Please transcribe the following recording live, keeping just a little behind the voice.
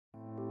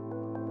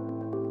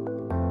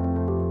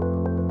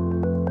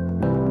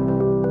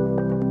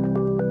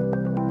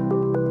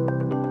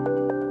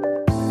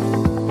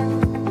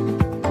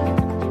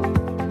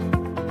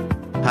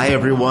Hi,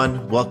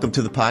 everyone. Welcome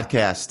to the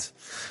podcast.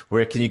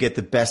 Where can you get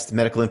the best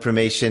medical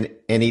information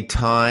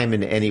anytime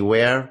and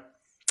anywhere?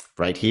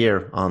 Right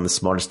here on The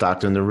Smartest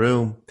Doctor in the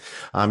Room.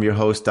 I'm your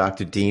host,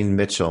 Dr. Dean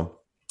Mitchell.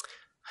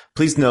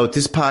 Please note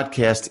this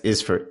podcast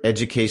is for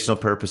educational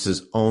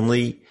purposes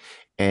only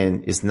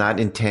and is not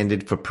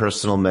intended for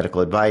personal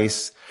medical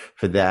advice.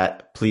 For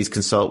that, please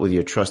consult with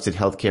your trusted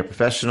healthcare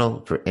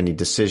professional for any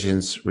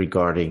decisions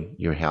regarding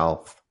your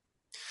health.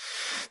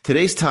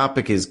 Today's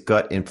topic is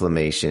gut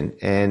inflammation,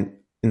 and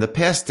in the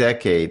past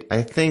decade,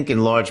 I think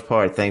in large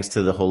part thanks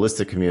to the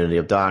holistic community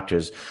of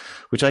doctors,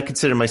 which I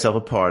consider myself a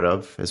part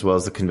of, as well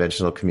as the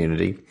conventional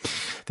community,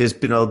 there's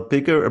been a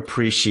bigger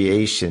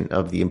appreciation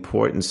of the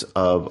importance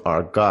of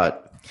our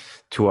gut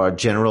to our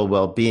general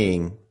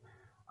well-being,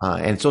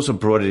 and it's also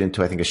brought it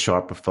into, I think, a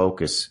sharper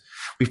focus.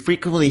 We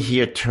frequently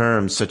hear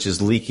terms such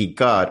as leaky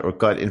gut or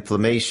gut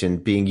inflammation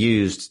being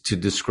used to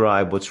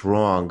describe what's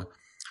wrong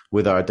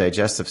with our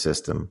digestive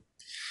system.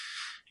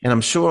 And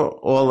I'm sure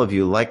all of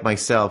you, like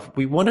myself,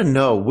 we want to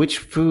know which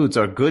foods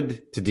are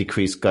good to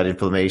decrease gut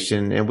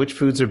inflammation and which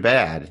foods are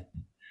bad.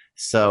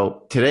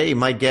 So today,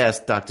 my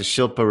guest, Dr.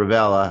 Shilpa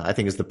Ravella, I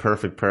think is the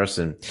perfect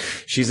person.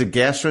 She's a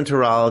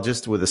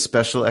gastroenterologist with a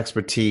special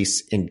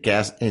expertise in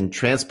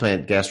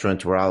transplant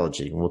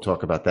gastroenterology, and we'll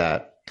talk about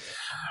that.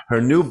 Her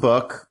new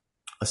book,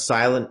 A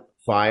Silent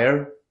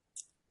Fire,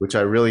 which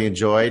I really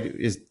enjoyed,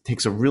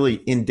 takes a really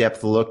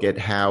in-depth look at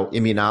how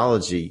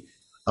immunology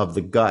of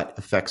the gut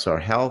affects our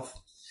health.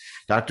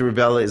 Dr.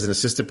 Ravella is an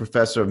assistant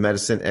professor of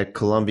medicine at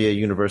Columbia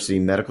University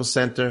Medical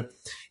Center,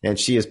 and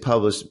she has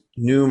published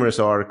numerous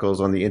articles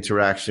on the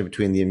interaction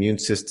between the immune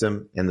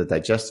system and the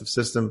digestive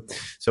system.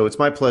 So it's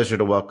my pleasure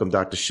to welcome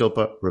Dr.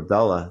 Shilpa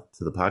Ravella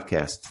to the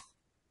podcast.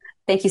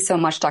 Thank you so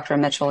much, Dr.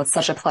 Mitchell. It's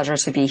such a pleasure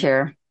to be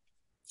here.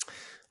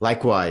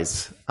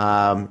 Likewise.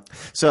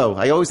 So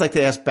I always like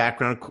to ask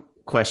background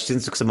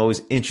questions because I'm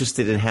always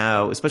interested in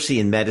how, especially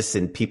in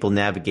medicine, people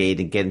navigate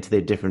and get into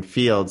their different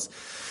fields.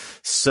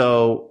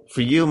 So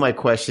for you, my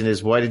question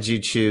is, why did you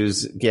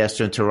choose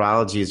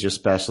gastroenterology as your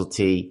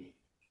specialty,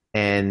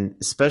 and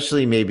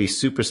especially maybe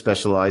super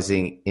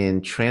specializing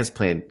in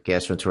transplant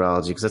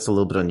gastroenterology, because that's a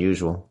little bit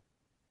unusual?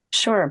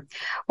 Sure.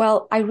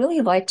 Well, I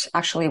really liked,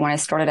 actually, when I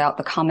started out,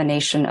 the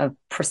combination of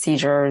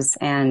procedures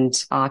and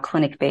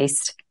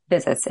clinic-based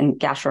visits in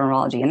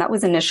gastroenterology. And that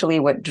was initially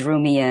what drew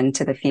me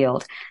into the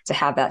field, to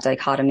have that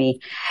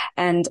dichotomy.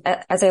 And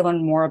as I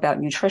learned more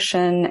about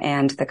nutrition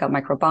and the gut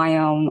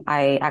microbiome,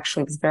 I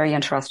actually was very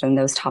interested in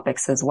those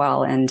topics as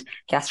well. And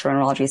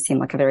gastroenterology seemed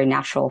like a very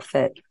natural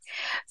fit.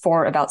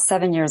 For about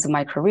 7 years of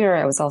my career,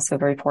 I was also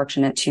very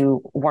fortunate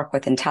to work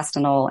with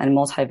intestinal and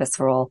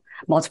multivisceral,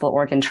 multiple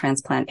organ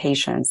transplant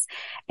patients.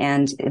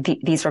 And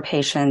these are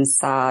patients,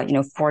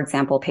 for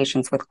example,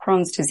 patients with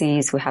Crohn's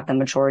disease who have the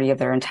majority of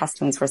their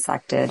intestines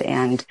resected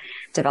and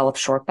develop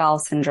short bowel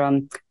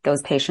syndrome.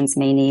 Those patients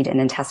may need an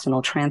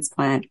intestinal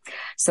transplant.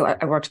 So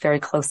I worked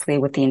very closely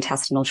with the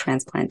intestinal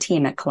transplant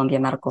team at Columbia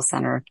Medical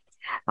Center,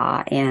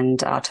 and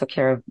took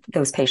care of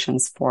those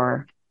patients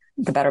for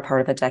the better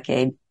part of a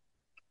decade.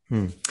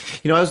 I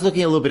was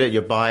looking a little bit at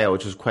your bio,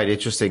 which was quite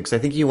interesting, because I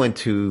think you went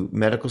to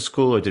medical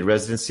school or did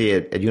residency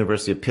at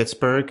University of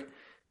Pittsburgh.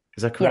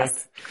 Is that correct?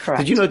 Yes,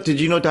 correct.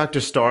 Did you know Dr.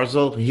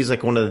 Starzl? He's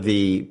like one of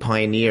the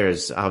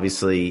pioneers,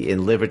 obviously,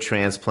 in liver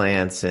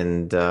transplants.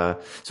 And so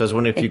I was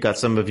wondering if you got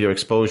some of your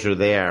exposure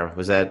there.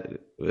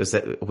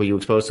 Were you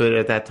exposed to it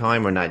at that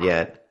time or not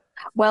yet?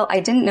 Well, I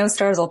didn't know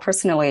Starzl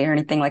personally or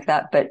anything like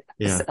that, but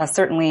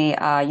certainly,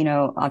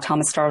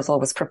 Thomas Starzl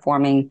was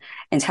performing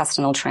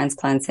intestinal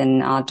transplants in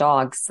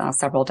dogs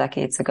several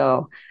decades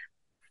ago,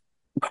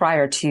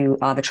 prior to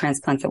the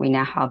transplants that we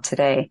now have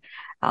today.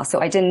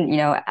 So I didn't,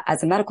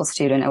 as a medical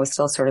student, I was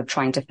still sort of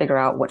trying to figure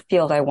out what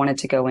field I wanted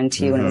to go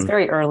into. Mm-hmm. And it was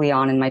very early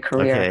on in my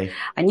career. Okay.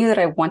 I knew that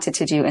I wanted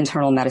to do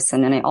internal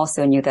medicine, and I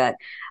also knew that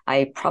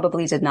I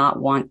probably did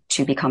not want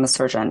to become a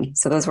surgeon.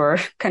 So those were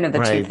kind of the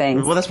two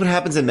things. Well, that's what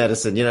happens in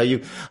medicine. I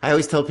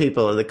always tell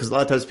people, because a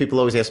lot of times people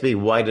always ask me,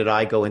 why did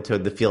I go into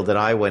the field that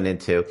I went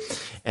into?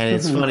 And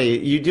it's funny,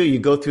 you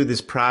go through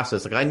this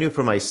process. Like I knew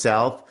for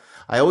myself,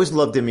 I always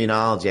loved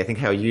immunology. I think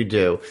how you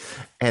do.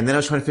 And then I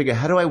was trying to figure out,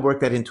 how do I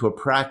work that into a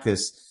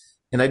practice?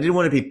 And I didn't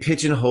want to be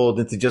pigeonholed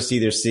into just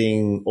either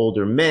seeing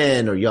older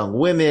men or young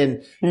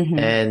women. Mm-hmm.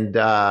 And,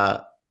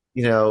 I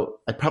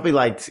probably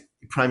liked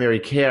primary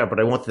care, but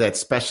I wanted that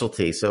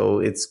specialty. So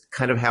it's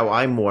kind of how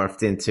I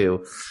morphed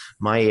into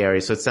my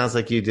area. So it sounds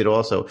like you did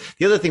also.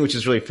 The other thing, which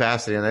is really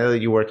fascinating, I know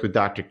that you worked with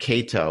Dr.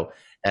 Cato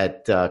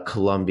at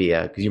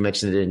Columbia, because you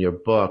mentioned it in your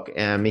book.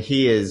 And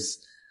he is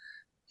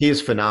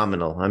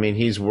phenomenal. I mean,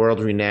 he's world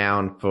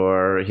renowned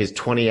for his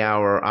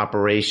 20-hour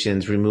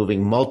operations,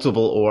 removing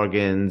multiple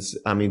organs.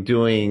 I mean,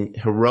 doing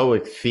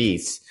heroic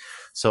feats.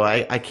 So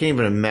I can't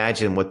even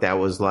imagine what that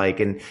was like.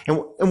 And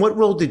what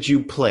role did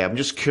you play? I'm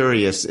just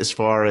curious as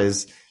far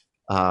as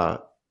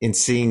in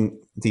seeing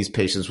these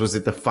patients. Was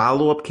it the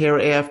follow-up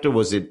care after?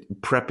 Was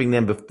it prepping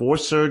them before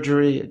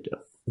surgery?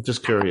 I'm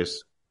just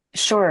curious.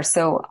 Sure.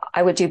 So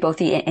I would do both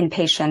the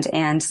inpatient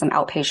and some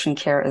outpatient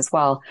care as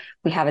well.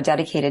 We have a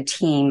dedicated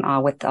team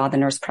with the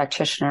nurse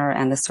practitioner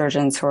and the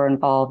surgeons who are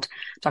involved,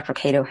 Dr.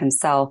 Cato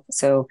himself.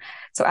 So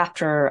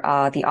after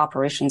the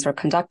operations are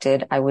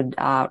conducted, I would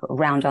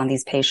round on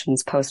these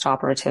patients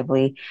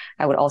post-operatively.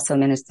 I would also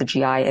administer the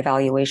GI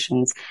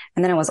evaluations,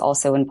 and then I was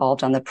also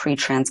involved on the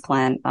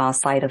pre-transplant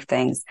side of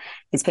things.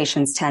 These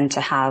patients tend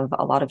to have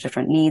a lot of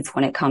different needs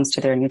when it comes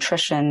to their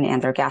nutrition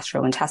and their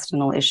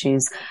gastrointestinal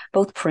issues,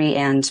 both pre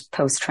and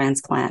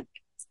post-transplant.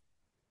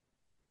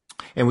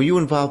 And were you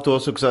involved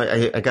also?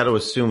 Because I got to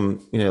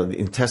assume, the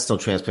intestinal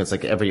transplants,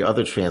 like every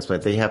other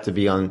transplant, they have to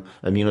be on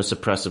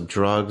immunosuppressive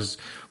drugs.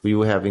 Were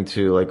you having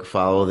to like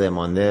follow them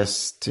on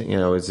this?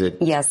 Is it?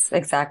 Yes,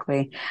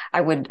 exactly.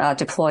 I would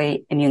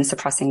deploy immune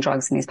suppressing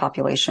drugs in these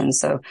populations.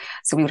 So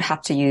we would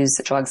have to use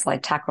drugs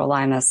like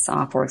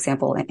tacrolimus, for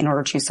example, in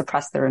order to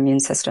suppress their immune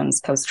systems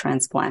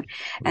post-transplant.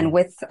 And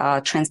with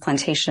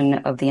transplantation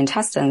of the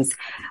intestines,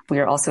 we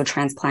are also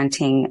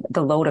transplanting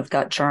the load of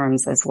gut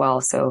germs as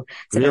well. So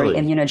it's a very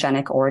Really?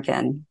 immunogenic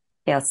organ.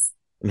 Yes.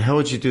 And how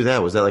would you do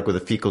that? Was that like with a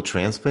fecal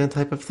transplant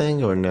type of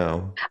thing or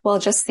no? Well,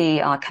 just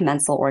the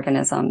commensal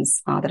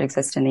organisms that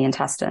exist in the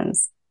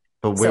intestines.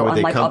 But where So would they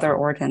unlike come other from?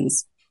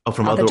 organs, Oh,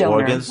 from the other donor.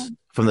 organs?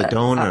 From the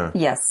donor?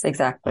 Yes, Oh,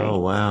 exactly.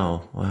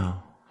 wow.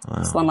 Wow.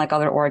 So Wow. unlike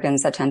other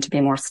organs that tend to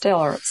be more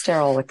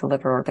sterile like the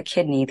liver or the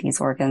kidney,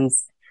 these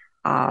organs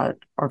are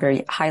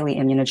very highly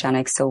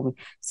immunogenic. So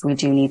we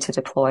do need to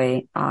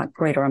deploy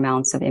greater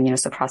amounts of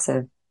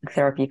immunosuppressive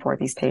therapy for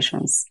these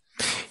patients.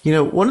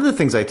 One of the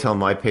things I tell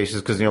my patients,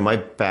 because, my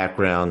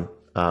background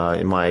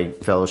in my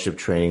fellowship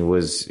training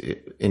was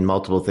in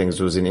multiple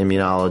things, was in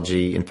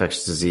immunology,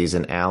 infectious disease,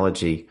 and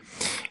allergy.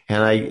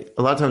 And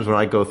a lot of times when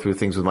I go through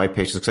things with my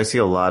patients, because I see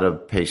a lot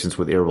of patients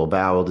with irritable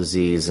bowel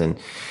disease and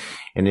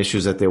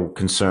issues that they're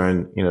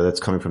concerned, that's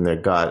coming from their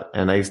gut.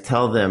 And I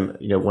tell them,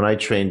 when I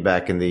trained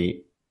back in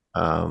the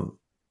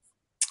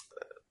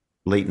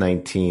late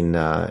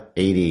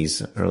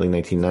 1980s, early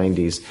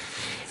 1990s,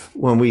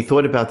 when we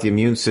thought about the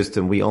immune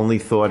system, we only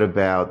thought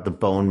about the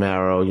bone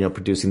marrow,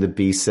 producing the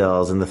B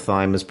cells and the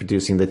thymus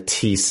producing the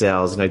T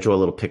cells. And I draw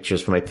little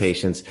pictures for my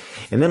patients.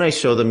 And then I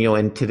show them,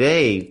 and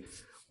today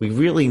we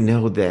really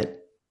know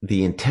that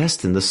the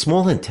intestine, the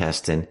small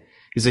intestine,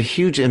 is a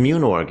huge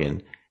immune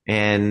organ.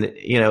 And,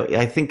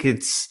 I think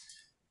it's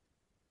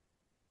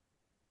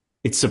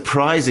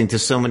surprising to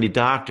so many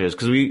doctors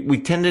because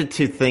we tended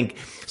to think,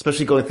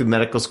 especially going through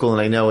medical school,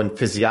 and I know in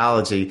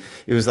physiology,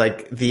 it was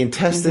like the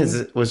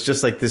intestines was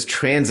just like this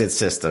transit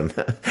system,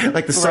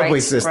 like the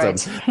subway system. Right.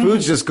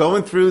 Food's just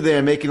going through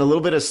there, making a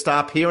little bit of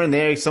stop here and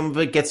there. Some of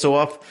it gets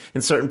off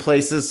in certain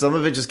places. Some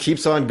of it just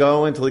keeps on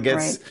going until it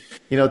gets,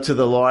 Right. To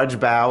the large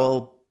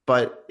bowel.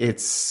 But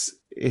it's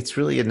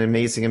really an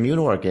amazing immune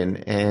organ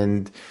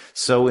and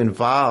so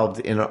involved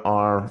in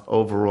our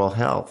overall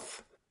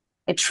health.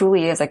 It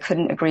truly is. I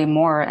couldn't agree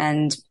more.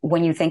 And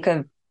when you think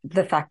of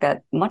the fact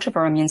that much of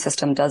our immune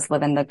system does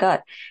live in the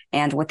gut,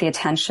 and with the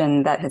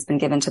attention that has been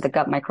given to the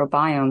gut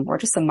microbiome, or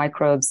just some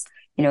microbes,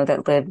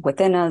 that live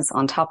within us,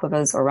 on top of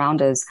us,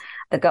 around us,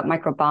 the gut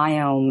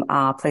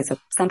microbiome plays a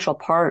central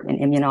part in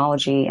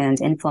immunology and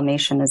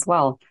inflammation as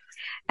well.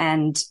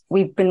 And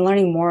we've been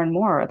learning more and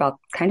more about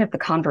kind of the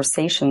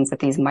conversations that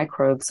these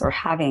microbes are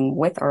having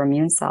with our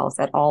immune cells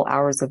at all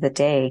hours of the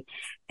day.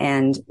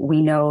 And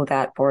we know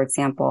that, for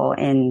example,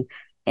 in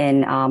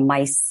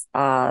mice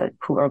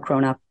who are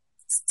grown up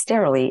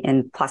sterilely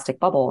in plastic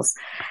bubbles,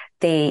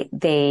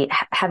 they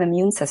have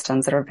immune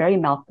systems that are very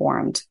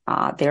malformed.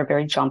 They are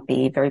very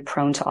jumpy, very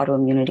prone to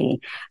autoimmunity.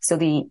 So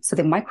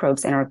the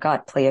microbes in our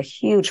gut play a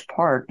huge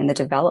part in the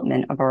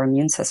development of our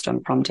immune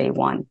system from day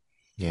one.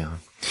 Yeah.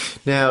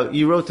 Now,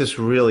 you wrote this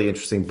really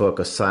interesting book,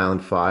 A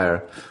Silent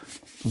Fire.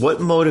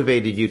 What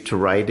motivated you to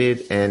write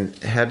it, and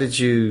how did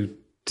you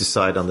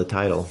decide on the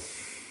title?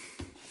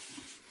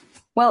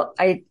 Well,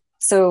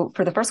 so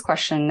for the first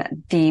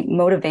question, the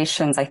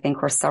motivations, I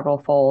think, were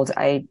several-fold.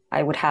 I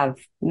would have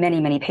many,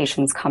 many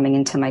patients coming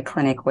into my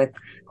clinic with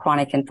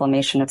chronic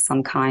inflammation of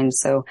some kind.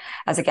 So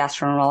as a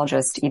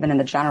gastroenterologist, even in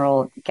the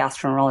general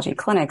gastroenterology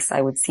clinics,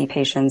 I would see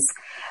patients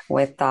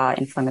with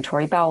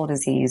inflammatory bowel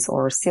disease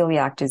or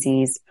celiac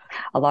disease,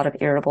 a lot of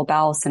irritable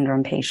bowel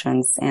syndrome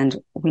patients. And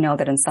we know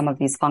that in some of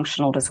these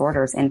functional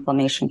disorders,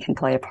 inflammation can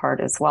play a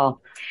part as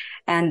well.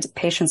 And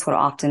patients would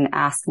often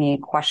ask me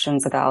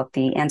questions about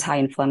the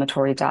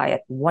anti-inflammatory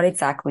diet. What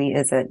exactly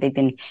is it? They've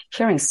been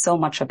hearing so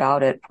much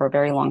about it for a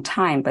very long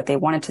time, but they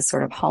wanted to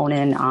sort of hone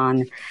in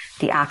on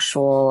the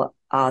actual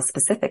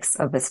specifics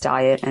of this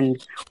diet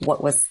and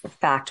what was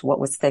fact, what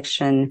was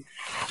fiction.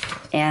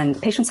 And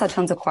patients had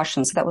tons of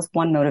questions. So that was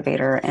one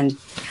motivator. And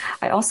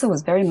I also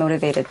was very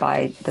motivated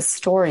by the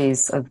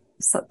stories of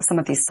some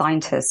of these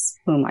scientists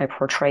whom I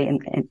portray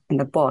in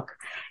the book.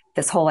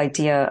 This whole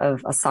idea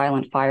of a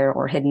silent fire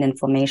or hidden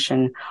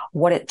inflammation,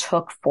 what it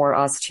took for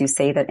us to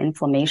say that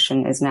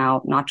inflammation is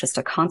now not just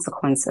a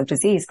consequence of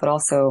disease, but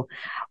also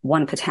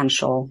one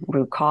potential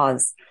root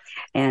cause.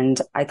 And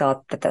I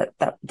thought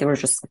that there were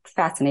just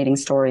fascinating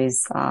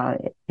stories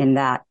in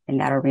that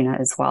arena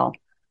as well.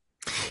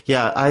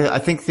 Yeah, I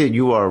think that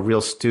you are a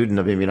real student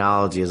of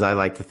immunology, as I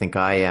like to think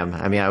I am.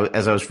 I mean,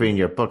 as I was reading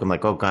your book, I'm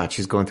like, oh God,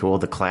 she's going through all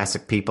the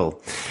classic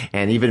people.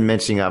 And even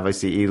mentioning,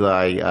 obviously,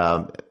 Eli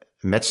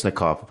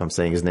Metchnikoff, if I'm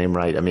saying his name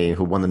right, I mean,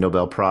 who won the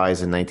Nobel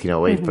Prize in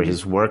 1908 for Hmm.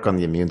 his work on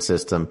the immune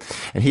system.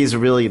 And he's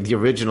really the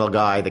original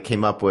guy that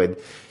came up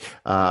with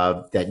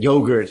that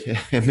yogurt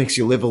makes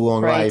you live a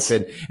long life.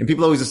 Right. And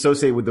people always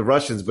associate with the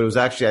Russians, but it was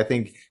actually, I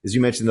think, as you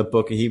mentioned in the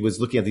book, he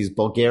was looking at these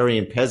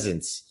Bulgarian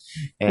peasants.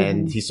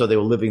 And Hmm. he saw they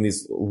were living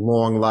these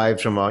long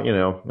lives from,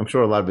 I'm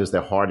sure a lot of it is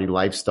their hardy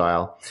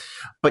lifestyle.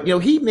 But,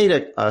 he made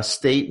a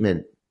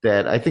statement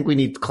that I think we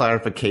need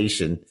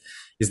clarification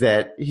is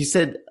that he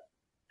said,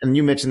 and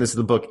you mentioned this in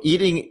the book,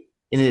 eating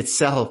in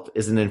itself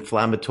is an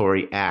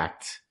inflammatory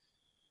act.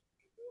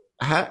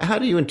 How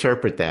do you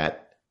interpret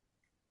that?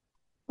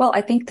 Well,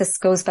 I think this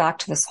goes back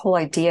to this whole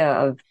idea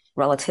of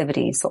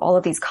relativity. So all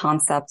of these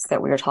concepts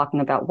that we are talking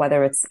about,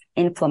 whether it's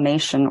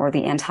inflammation or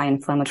the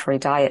anti-inflammatory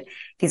diet,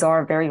 these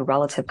are very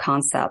relative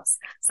concepts.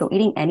 So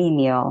eating any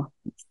meal,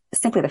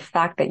 simply the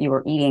fact that you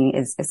are eating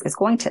is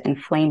going to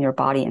inflame your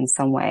body in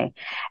some way.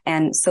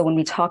 And so when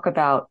we talk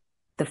about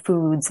the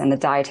foods and the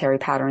dietary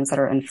patterns that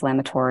are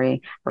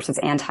inflammatory versus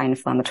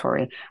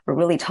anti-inflammatory, we're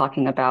really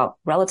talking about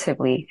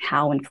relatively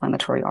how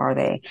inflammatory are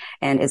they?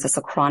 And is this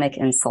a chronic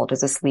insult?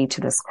 Does this lead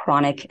to this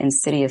chronic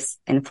insidious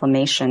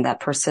inflammation that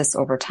persists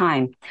over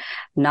time?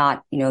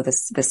 Not,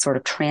 this sort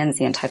of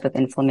transient type of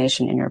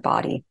inflammation in your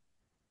body.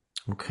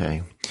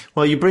 Okay.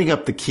 Well, you bring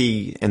up the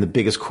key and the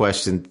biggest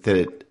question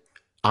that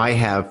I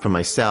have for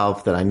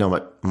myself, that I know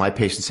my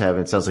patients have,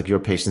 and it sounds like your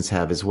patients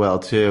have as well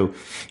too,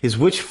 is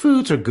which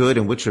foods are good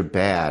and which are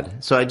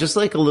bad. So I just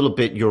like a little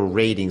bit your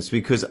ratings,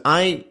 because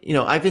I've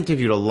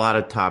interviewed a lot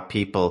of top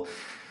people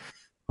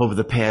over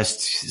the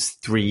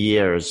past 3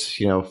 years,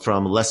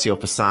 from Alessio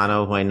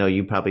Fasano, who I know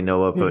you probably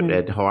know of Mm-hmm.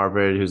 at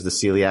Harvard, who's the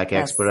celiac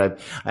Yes. expert.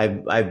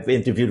 I've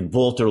interviewed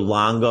Walter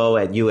Longo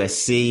at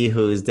USC,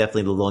 who is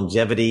definitely the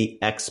longevity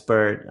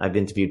expert. I've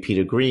interviewed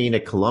Peter Green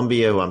at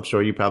Columbia, who I'm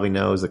sure you probably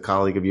know is a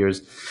colleague of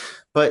yours.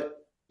 But,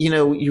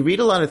 you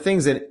read a lot of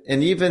things, and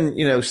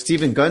even,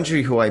 Stephen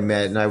Gundry, who I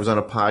met and I was on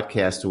a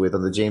podcast with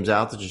on the James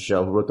Altucher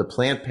show, who wrote The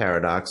Plant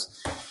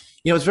Paradox.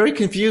 It's very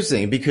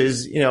confusing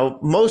because,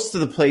 most of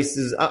the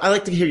places, I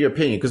like to hear your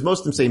opinion, because most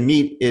of them say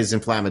meat is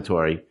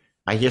inflammatory.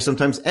 I hear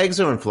sometimes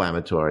eggs are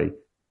inflammatory.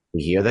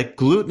 We hear that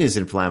gluten is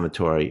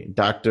inflammatory.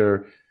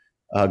 Dr.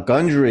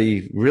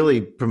 Gundry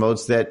really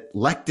promotes that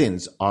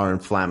lectins are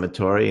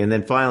inflammatory. And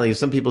then finally,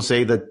 some people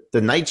say that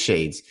the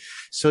nightshades.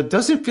 So it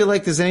doesn't feel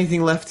like there's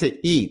anything left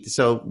to eat.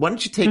 So why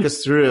don't you take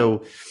us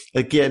through,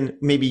 again,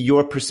 maybe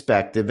your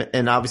perspective,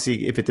 and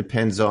obviously if it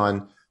depends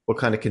on what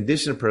kind of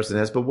condition a person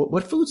has, but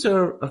what foods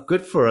are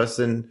good for us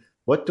and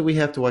what do we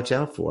have to watch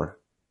out for?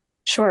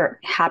 Sure.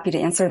 Happy to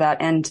answer that.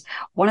 And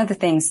one of the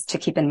things to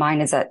keep in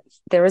mind is that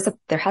there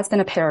has been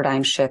a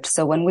paradigm shift.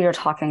 So when we are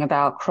talking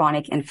about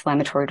chronic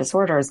inflammatory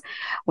disorders,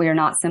 we are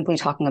not simply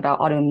talking about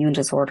autoimmune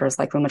disorders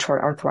like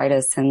rheumatoid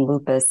arthritis and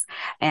lupus.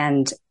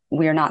 And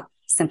we are not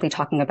simply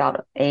talking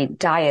about a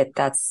diet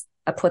that's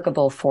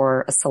applicable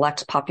for a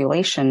select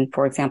population,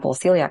 for example,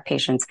 celiac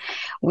patients.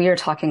 We are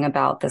talking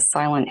about the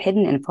silent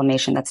hidden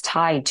inflammation that's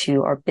tied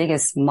to our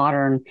biggest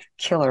modern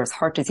killers: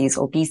 heart disease,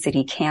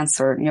 obesity,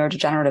 cancer,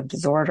 neurodegenerative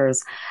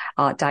disorders,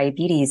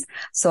 diabetes.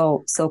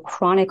 So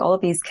chronic, all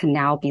of these can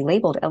now be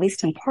labeled, at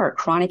least in part,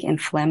 chronic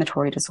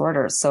inflammatory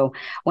disorders. So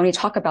when we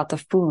talk about the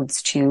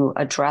foods to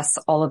address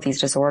all of these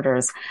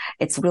disorders,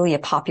 it's really a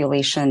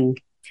population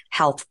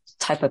health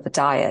type of a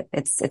diet.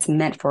 It's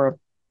meant for a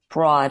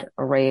broad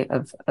array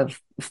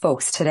of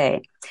folks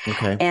today.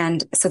 Okay.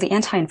 And so the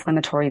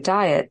anti-inflammatory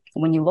diet,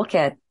 when you look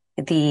at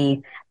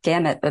the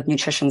gamut of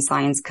nutrition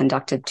science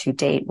conducted to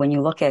date, when you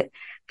look at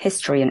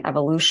history and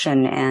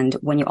evolution, and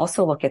when you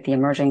also look at the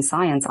emerging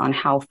science on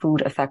how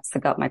food affects the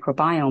gut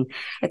microbiome,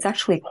 it's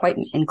actually quite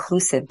an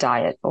inclusive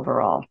diet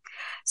overall.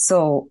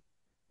 So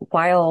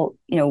while,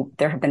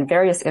 there have been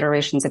various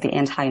iterations of the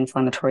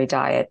anti-inflammatory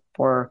diet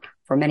for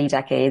many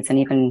decades, and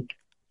even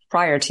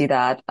prior to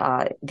that,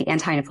 the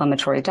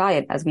anti-inflammatory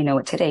diet, as we know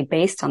it today,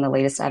 based on the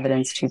latest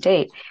evidence to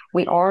date,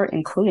 we are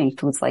including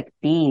foods like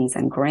beans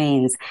and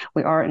grains.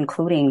 We are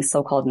including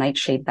so-called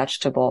nightshade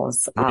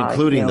vegetables. We're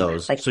including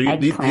those. Like So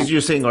these eggplant.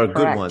 you're saying are good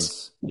Correct.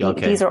 ones.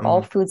 Okay. These are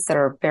all foods that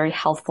are very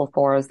healthful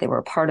for us. They were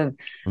a part of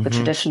the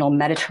traditional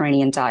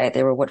Mediterranean diet.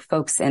 They were what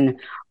folks in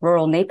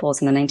rural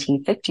Naples in the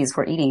 1950s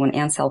were eating when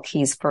Ansel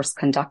Keys first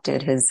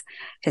conducted his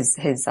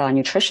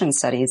nutrition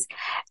studies.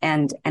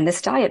 And this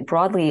diet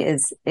broadly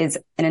is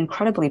an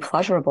incredibly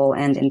pleasurable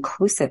and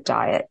inclusive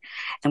diet.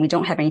 And we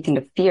don't have anything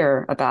to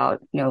fear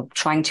about,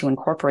 trying to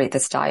incorporate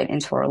this diet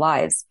into our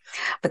lives.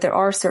 But there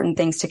are certain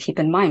things to keep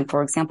in mind.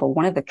 For example,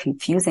 one of the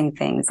confusing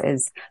things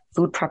is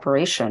food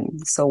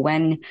preparation. So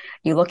when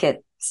you look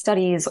at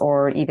studies,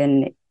 or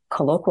even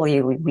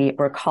colloquially,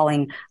 we're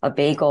calling a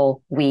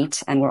bagel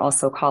wheat, and we're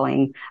also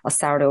calling a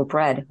sourdough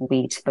bread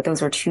wheat. But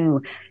those are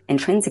two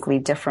intrinsically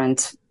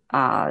different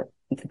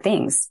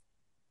things.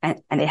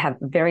 and they have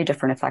very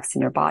different effects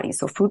in your body.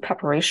 So food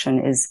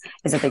preparation is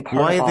a big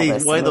part Why of are all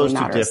this. why are It really those two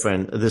matters.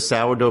 different? The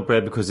sourdough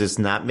bread because it's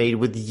not made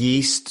with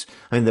yeast.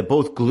 I mean, they're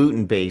both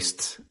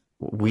gluten-based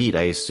wheat,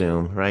 I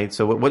assume, right?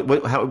 So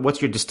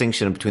what's your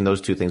distinction between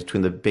those two things,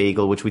 between the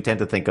bagel, which we tend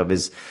to think of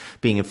as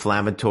being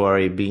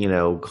inflammatory, being,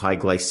 high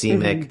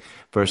glycemic,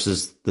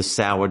 versus the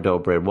sourdough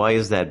bread? Why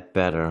is that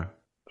better?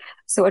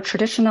 So a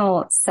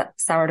traditional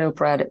sourdough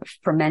bread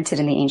fermented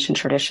in the ancient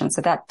tradition.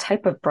 So that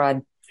type of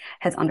bread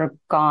has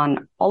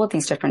undergone all of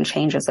these different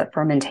changes that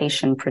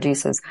fermentation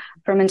produces.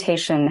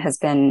 Fermentation has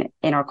been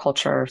in our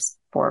cultures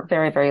for a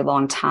very, very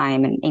long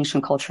time, and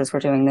ancient cultures were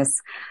doing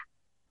this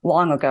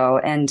long ago.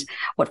 And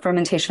what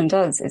fermentation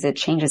does is it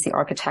changes the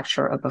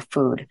architecture of a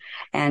food,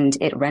 and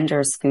it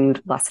renders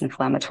food less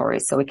inflammatory.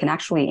 So it can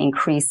actually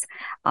increase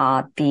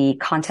the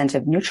content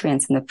of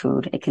nutrients in the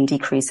food. It can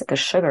decrease the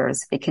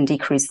sugars. It can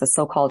decrease the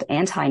so-called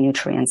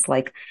anti-nutrients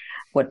like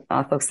what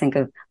folks think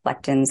of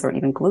lectins or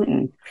even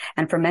gluten.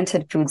 And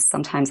fermented foods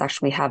sometimes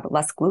actually have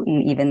less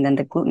gluten even than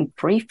the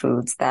gluten-free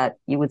foods that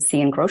you would see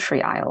in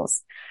grocery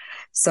aisles.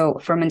 So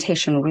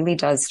fermentation really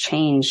does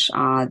change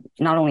not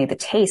only the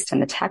taste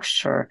and the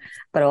texture,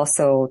 but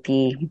also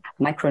the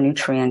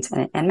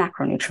micronutrient and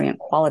macronutrient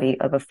quality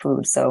of a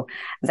food. So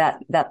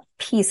that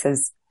piece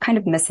is kind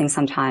of missing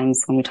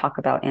sometimes when we talk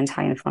about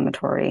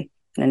anti-inflammatory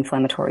and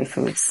inflammatory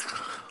foods.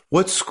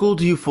 What school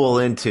do you fall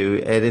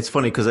into? And it's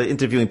funny because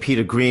interviewing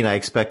Peter Green, I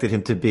expected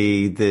him to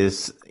be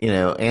this,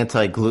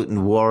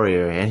 anti-gluten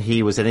warrior, and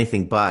he was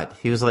anything but.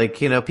 He was like,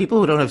 people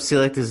who don't have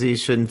celiac disease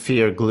shouldn't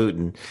fear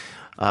gluten.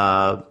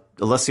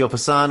 Alessio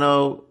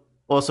Fasano,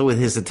 also with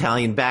his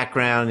Italian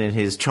background and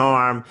his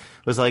charm,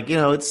 was like,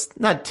 it's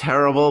not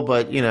terrible,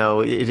 but,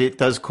 it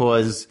does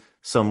cause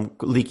some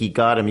leaky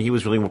gut. I mean, he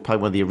was really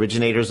probably one of the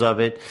originators of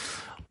it.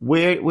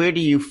 Where do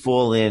you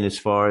fall in as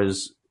far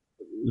as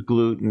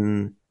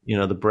gluten,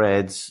 the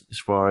breads, as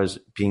far as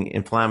being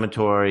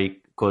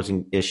inflammatory,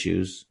 causing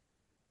issues?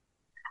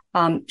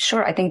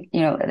 Sure. I think,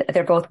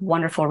 they're both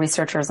wonderful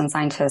researchers and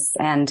scientists.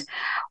 And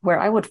where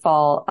I would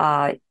fall,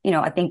 I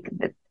think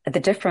that the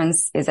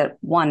difference is that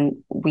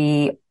one,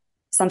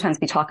 sometimes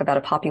we talk about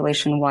a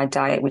population-wide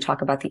diet. We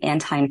talk about the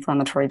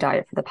anti-inflammatory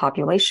diet for the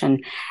population.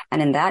 And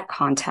in that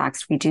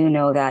context, we do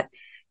know that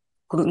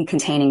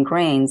gluten-containing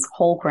grains,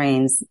 whole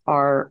grains,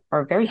 are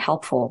very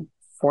helpful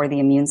for the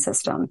immune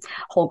system.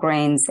 Whole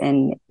grains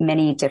in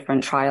many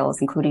different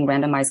trials, including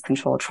randomized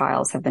controlled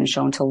trials, have been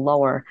shown to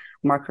lower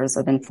markers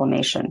of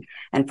inflammation.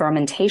 And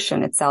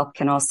fermentation itself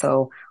can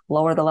also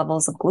lower the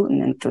levels of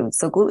gluten in food.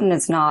 So gluten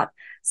is not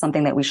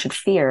something that we should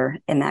fear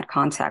in that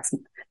context.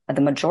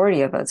 The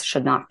majority of us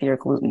should not fear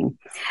gluten.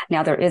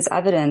 Now, there is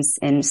evidence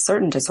in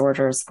certain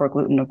disorders for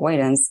gluten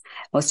avoidance.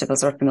 Most of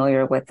us are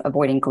familiar with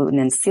avoiding gluten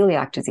in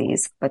celiac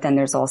disease, but then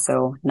there's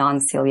also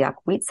non-celiac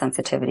wheat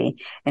sensitivity,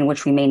 in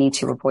which we may need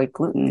to avoid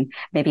gluten,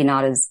 maybe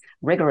not as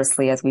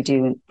rigorously as we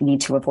do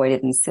need to avoid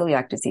it in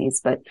celiac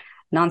disease, but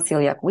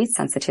non-celiac wheat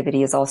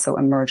sensitivity is also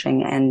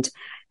emerging, and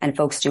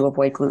folks do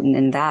avoid gluten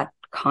in that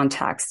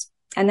context.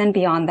 And then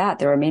beyond that,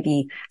 there are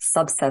maybe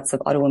subsets of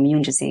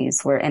autoimmune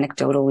disease where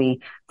anecdotally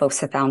folks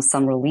have found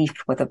some relief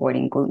with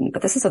avoiding gluten.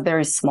 But this is a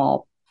very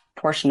small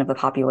portion of the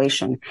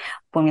population.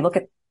 When we look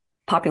at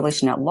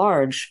population at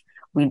large,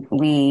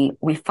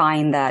 we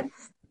find that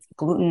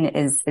gluten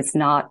is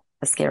not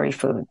a scary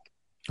food.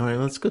 All right,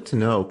 that's good to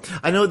know.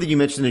 I know that you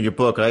mentioned in your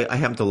book, I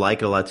happen to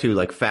like it a lot too,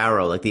 like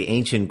farro, like the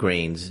ancient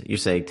grains, you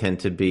say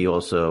tend to be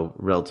also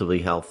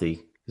relatively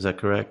healthy. Is that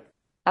correct?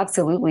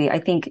 Absolutely. I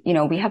think,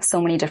 we have so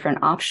many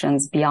different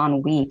options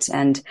beyond wheat,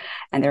 and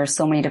there are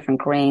so many different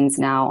grains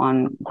now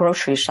on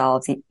grocery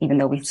shelves, even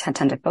though we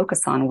tend to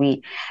focus on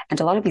wheat. And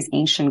a lot of these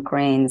ancient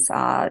grains,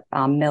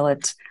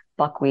 millet,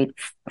 buckwheat,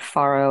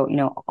 farro,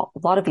 a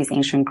lot of these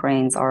ancient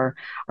grains are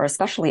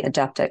especially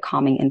adept at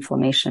calming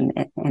inflammation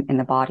in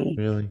the body.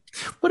 Really?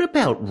 What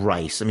about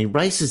rice? I mean,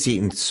 rice is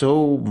eaten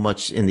so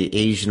much in the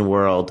Asian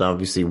world,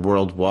 obviously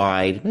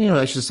worldwide,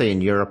 I should say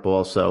in Europe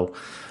also.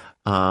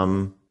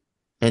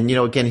 And,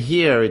 again,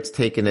 here it's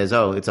taken as,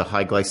 it's a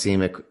high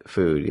glycemic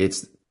food.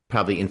 It's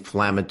probably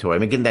inflammatory. I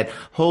mean, again, that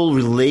whole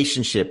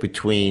relationship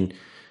between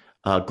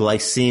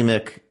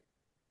glycemic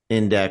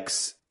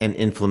index and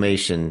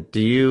inflammation.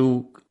 Do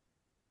you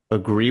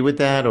agree with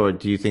that, or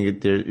do you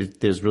think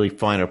there's really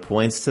finer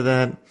points to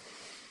that?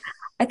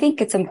 I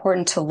think it's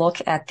important to look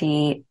at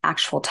the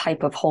actual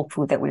type of whole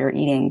food that we are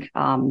eating,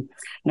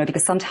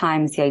 because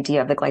sometimes the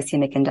idea of the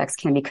glycemic index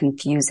can be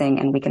confusing,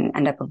 and we can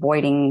end up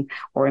avoiding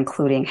or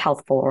including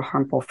healthful or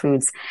harmful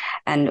foods.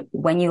 And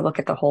when you look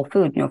at the whole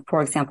food,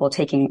 for example,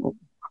 taking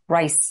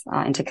rice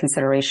into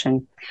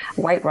consideration,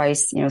 white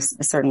rice,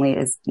 certainly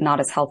is not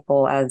as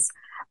helpful as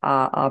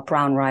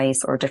brown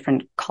rice or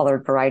different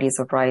colored varieties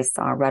of rice,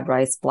 red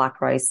rice, black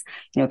rice,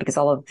 because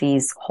all of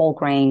these whole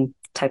grain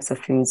types of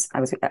foods,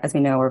 as we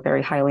know, are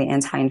very highly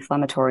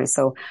anti-inflammatory.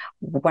 So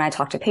when I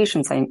talk to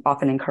patients, I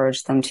often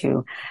encourage them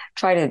to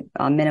try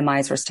to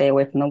minimize or stay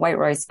away from the white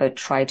rice, but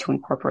try to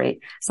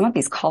incorporate some of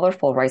these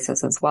colorful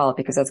rices as well,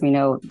 because as we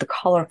know, the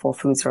colorful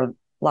foods are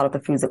lot of the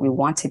foods that we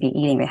want to be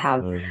eating. They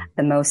have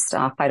the most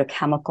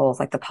phytochemicals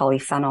like the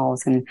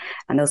polyphenols, and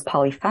those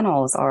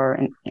polyphenols are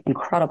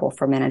incredible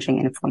for managing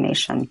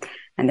inflammation,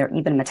 and they're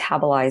even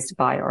metabolized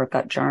by our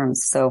gut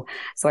germs. So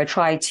I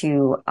try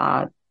to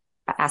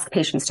ask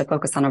patients to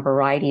focus on a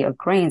variety of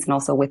grains, and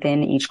also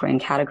within each grain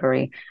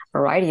category,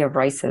 variety of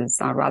rices,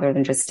 rather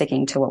than just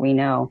sticking to what we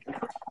know.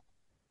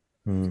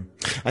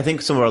 I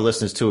think some of our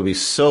listeners too would be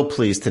so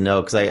pleased to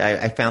know, because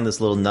I found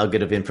this little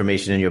nugget of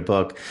information in your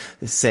book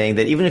saying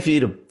that even if you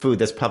eat a food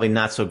that's probably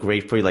not so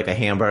great for you, like a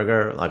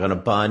hamburger, like on a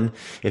bun,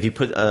 if you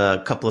put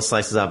a couple of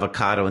slices of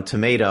avocado and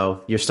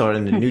tomato, you're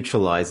starting to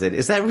neutralize it.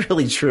 Is that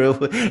really true?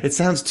 It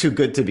sounds too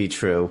good to be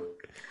true.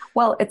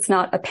 Well, it's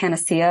not a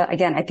panacea.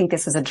 Again, I think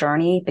this is a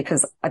journey,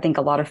 because I think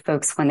a lot of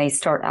folks, when they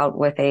start out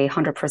with a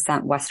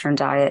 100% Western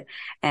diet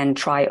and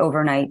try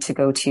overnight to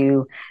go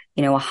to,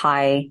 a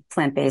high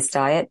plant-based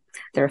diet,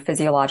 there are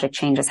physiologic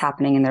changes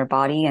happening in their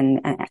body, and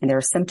there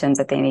are symptoms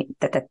that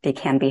they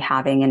can be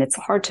having. And it's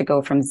hard to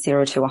go from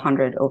 0 to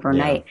 100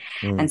 overnight.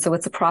 Yeah. And so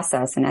it's a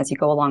process. And as you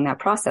go along that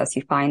process,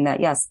 you find that,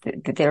 yes,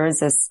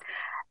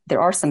 there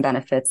are some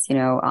benefits,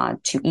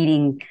 to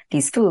eating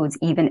these foods,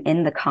 even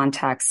in the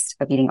context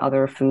of eating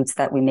other foods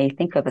that we may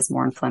think of as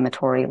more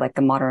inflammatory, like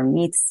the modern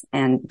meats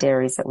and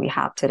dairies that we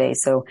have today.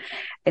 So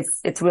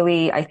it's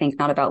really, I think,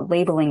 not about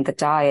labeling the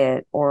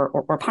diet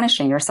or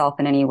punishing yourself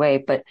in any way,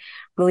 but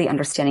really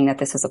understanding that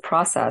this is a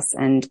process.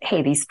 And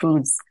hey, these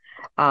foods,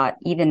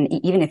 even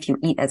if you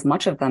eat as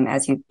much of them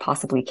as you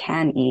possibly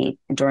can eat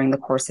during the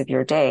course of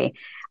your day,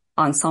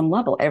 on some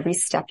level, every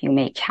step you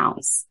make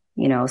counts,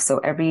 so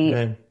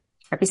every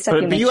step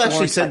you make. But you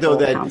actually said though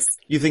that counts.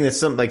 You think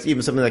that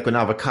even something like an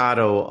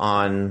avocado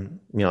on,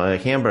 a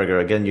hamburger,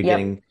 again, you're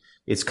getting,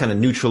 it's kind of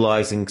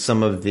neutralizing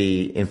some of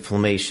the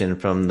inflammation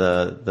from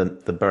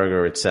the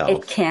burger itself.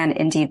 It can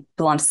indeed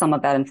blunt some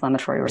of that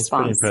inflammatory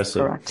response. That's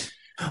pretty impressive.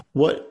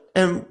 Correct.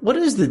 What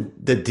is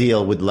the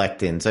deal with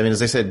lectins? I mean,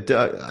 as I said,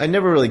 I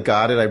never really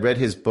got it. I read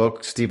his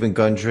book, Stephen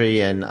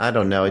Gundry, and I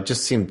don't know, it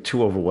just seemed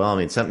too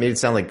overwhelming. It made it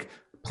sound like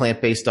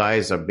plant-based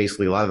diets are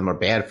basically, a lot of them are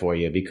bad for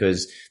you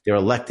because there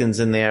are lectins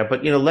in there.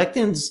 But,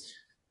 lectins,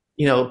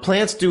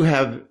 plants do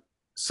have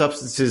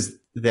substances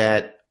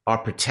that are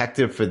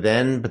protective for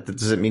them, but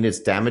does it mean it's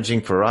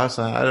damaging for us?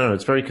 I don't know.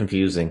 It's very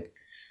confusing.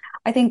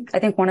 I think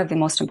one of the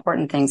most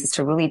important things is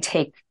to really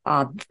take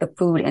the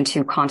food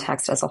into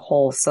context as a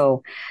whole.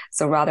 So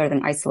rather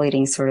than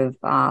isolating sort of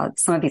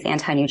some of these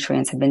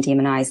anti-nutrients have been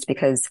demonized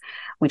because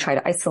we try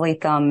to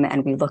isolate them,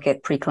 and we look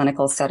at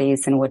preclinical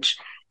studies in which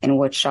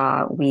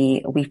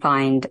we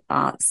find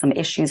some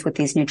issues with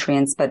these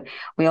nutrients. But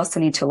we also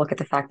need to look at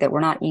the fact that we're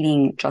not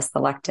eating just the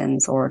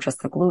lectins or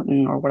just the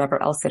gluten or whatever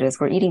else it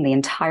is. We're eating the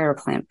entire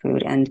plant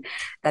food, and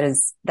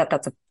that's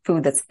a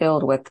food that's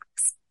filled with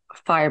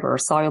fiber,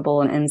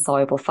 soluble and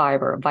insoluble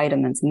fiber,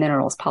 vitamins,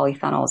 minerals,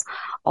 polyphenols,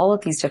 all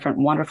of these different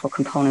wonderful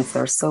components that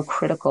are so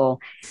critical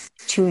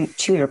to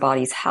your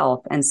body's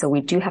health. And so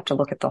we do have to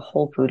look at the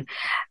whole food.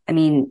 I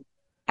mean,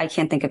 I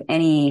can't think of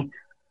any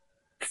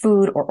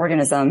food or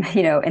organism,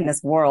 in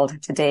this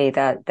world today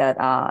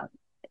that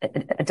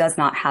it does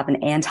not have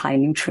an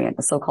anti-nutrient,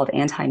 the so-called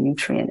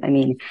anti-nutrient. I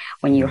mean,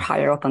 when you're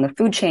higher up on the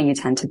food chain, you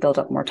tend to build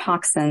up more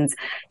toxins.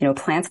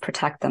 Plants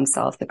protect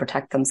themselves. They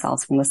protect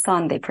themselves from the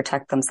sun. They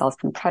protect themselves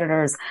from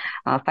predators.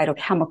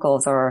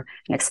 Phytochemicals are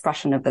an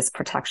expression of this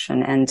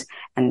protection, and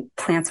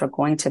plants are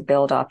going to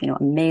build up,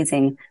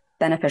 amazing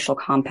beneficial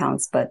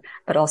compounds, but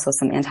also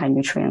some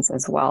anti-nutrients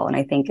as well. And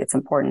I think it's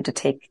important to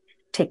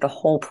take the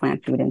whole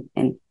plant food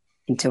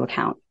into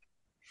account.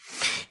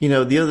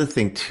 The other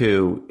thing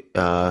too,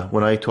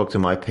 when I talk to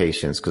my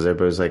patients, because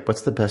everybody's like,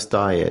 what's the best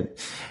diet?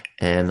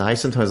 And I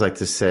sometimes like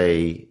to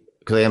say,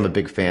 because I am a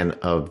big fan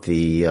of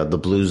the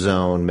Blue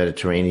Zone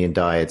Mediterranean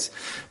diets,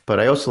 but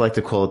I also like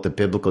to call it the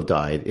biblical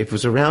diet. If it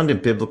was around in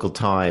biblical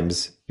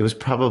times, it was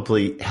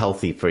probably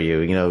healthy for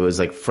you. It was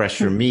like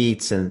fresher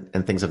meats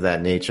and things of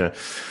that nature.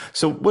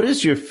 So what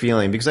is your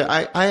feeling? Because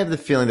I have the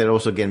feeling that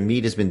also, again,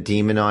 meat has been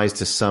demonized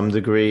to some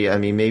degree. I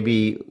mean,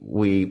 maybe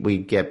we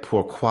get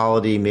poor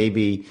quality.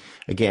 Maybe,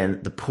 again,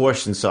 the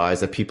portion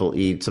size that people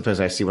eat. Sometimes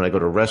I see when I go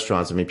to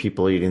restaurants,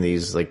 people eating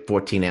these like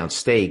 14-ounce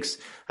steaks.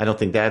 I don't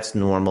think that's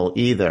normal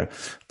either.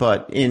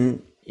 But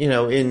in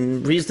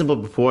reasonable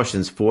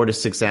proportions, 4 to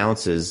 6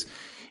 ounces,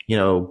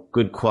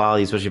 good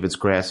quality, especially if it's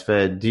grass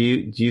fed. Do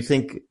you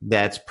think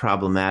that's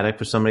problematic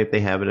for somebody if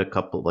they have it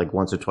like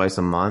once or twice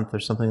a month or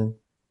something?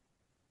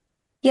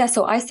 Yeah,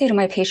 so I say to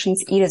my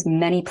patients, eat as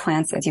many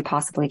plants as you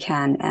possibly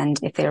can. And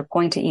if they're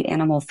going to eat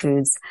animal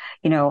foods,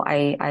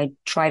 I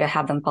try to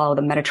have them follow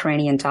the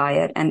Mediterranean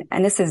diet. And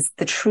this is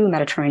the true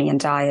Mediterranean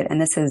diet. And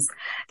this is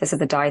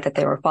the diet that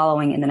they were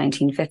following in the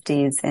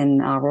 1950s in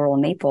rural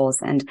Naples.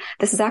 And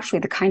this is actually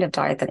the kind of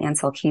diet that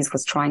Ansel Keys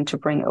was trying to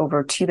bring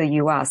over to the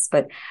U.S.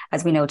 But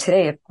as we know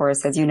today, of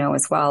course, as you know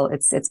as well,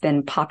 it's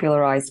been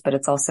popularized, but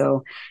it's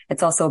also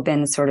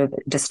been sort of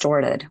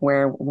distorted,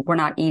 where we're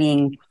not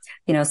eating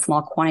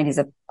small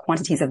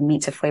quantities of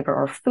meat to flavor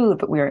our food,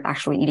 but we're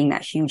actually eating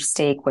that huge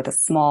steak with a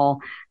small,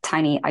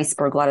 tiny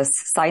iceberg lettuce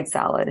side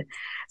salad.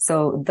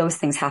 So those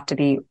things have to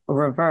be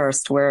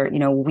reversed where,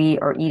 we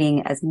are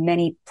eating as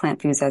many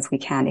plant foods as we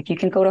can. If you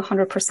can go to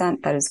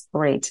 100%, that is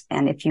great.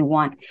 And if you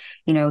want,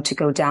 to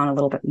go down a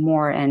little bit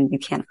more and you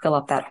can't fill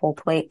up that whole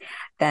plate,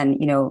 then,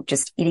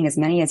 just eating as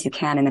many as you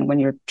can. And then when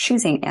you're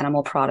choosing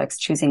animal products,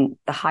 choosing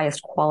the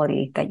highest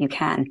quality that you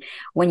can.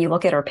 When you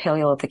look at our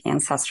Paleolithic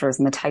ancestors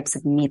and the types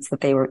of meats that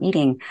they were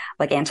eating,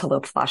 like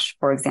antelope flesh,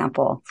 for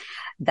example,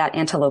 that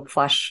antelope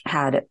flesh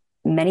had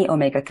many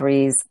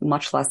omega-3s,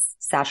 much less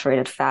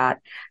saturated fat,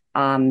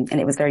 and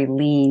it was very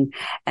lean.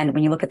 And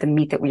when you look at the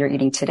meat that we are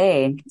eating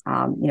today,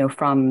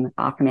 from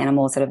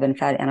animals that have been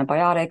fed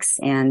antibiotics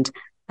and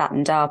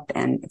fattened up,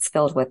 and it's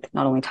filled with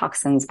not only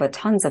toxins, but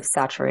tons of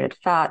saturated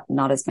fat,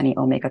 not as many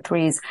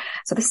omega-3s.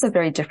 So this is a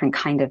very different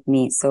kind of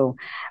meat. So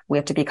we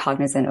have to be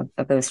cognizant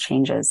of those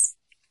changes.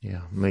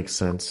 Yeah, makes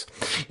sense.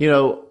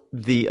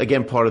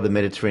 Again, part of the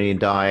Mediterranean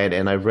diet,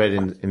 and I've read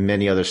in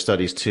many other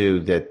studies too,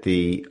 that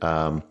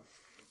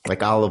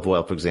like olive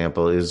oil, for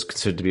example, is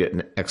considered to be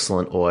an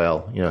excellent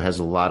oil. Has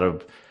a lot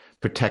of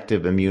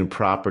protective immune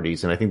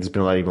properties. And I think there's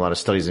been a lot of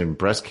studies in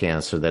breast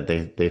cancer that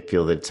they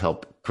feel that it's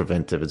helped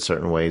preventive in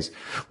certain ways.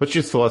 What's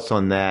your thoughts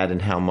on that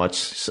and how much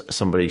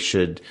somebody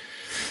should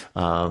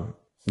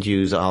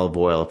use olive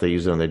oil, if they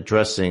use it on their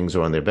dressings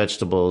or on their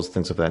vegetables,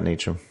 things of that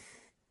nature?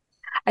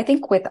 I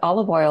think with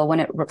olive oil, when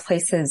it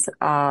replaces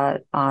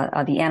the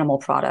animal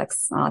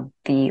products,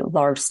 the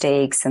large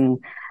steaks and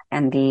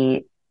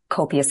the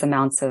copious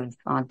amounts of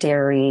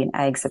dairy and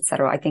eggs, et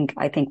cetera, I think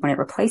when it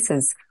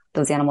replaces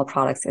those animal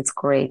products, it's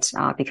great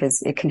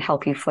because it can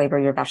help you flavor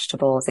your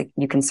vegetables.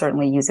 You can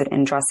certainly use it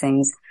in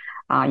dressings.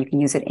 You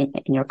can use it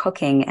in your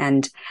cooking,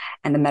 and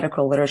the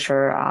medical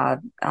literature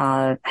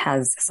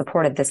has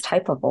supported this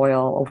type of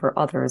oil over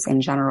others in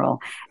general.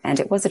 And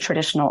it was a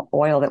traditional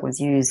oil that was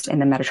used in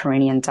the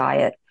Mediterranean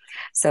diet.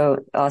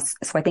 So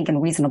I think in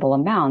reasonable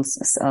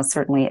amounts,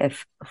 certainly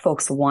if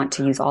folks want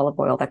to use olive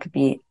oil, that could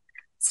be a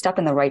step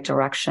in the right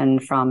direction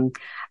from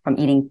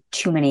eating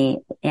too many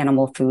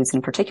animal foods,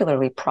 and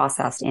particularly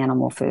processed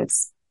animal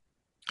foods.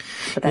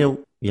 But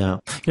then, yeah.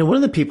 One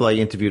of the people I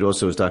interviewed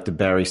also was Dr.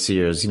 Barry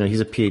Sears. He's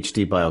a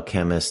PhD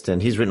biochemist,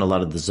 and he's written a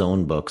lot of the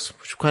Zone books,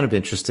 which are kind of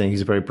interesting.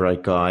 He's a very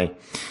bright guy.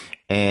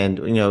 And,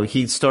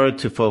 he started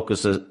to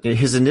focus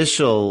his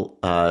initial,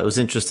 it was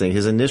interesting.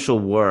 His initial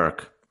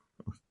work,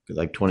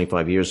 like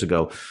 25 years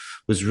ago,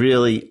 was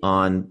really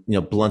on,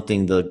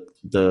 blunting the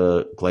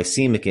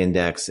glycemic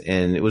index.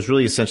 And it was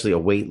really essentially a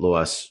weight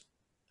loss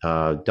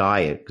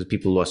diet, because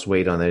people lost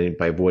weight on it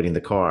by avoiding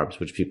the carbs,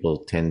 which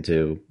people tend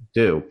to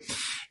do.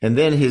 And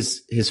then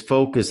his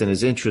focus and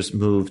his interest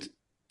moved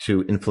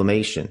to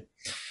inflammation.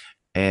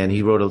 And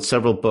he wrote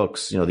several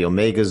books, the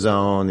Omega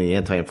Zone, the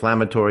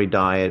anti-inflammatory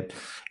diet.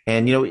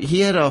 And, he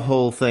had a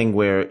whole thing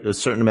where a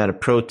certain amount of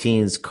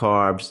proteins,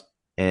 carbs,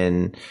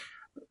 and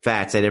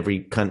fats at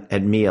every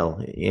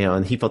meal,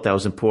 and he felt that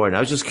was important. I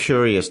was just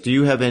curious, do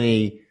you have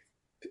any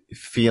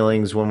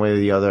feelings one way or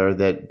the other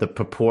that the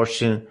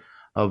proportion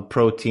of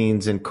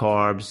proteins and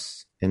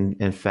carbs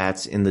and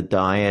fats in the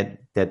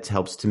diet that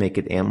helps to make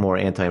it more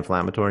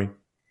anti-inflammatory?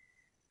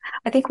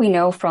 I think we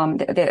know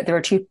there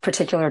are two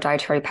particular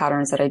dietary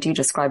patterns that I do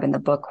describe in the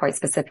book quite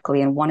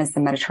specifically. And one is the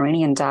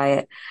Mediterranean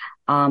diet,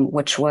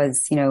 which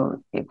was,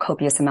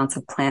 copious amounts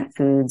of plant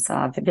foods,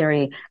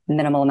 very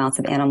minimal amounts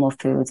of animal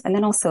foods. And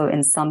then also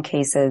in some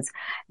cases,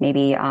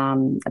 maybe,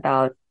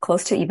 about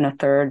close to even a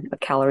third of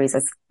calories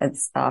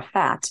as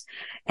fat.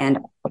 And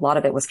a lot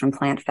of it was from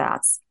plant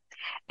fats.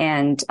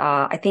 And,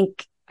 I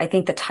think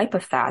the type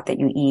of fat that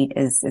you eat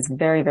is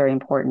very, very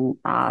important.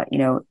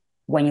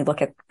 When you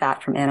look at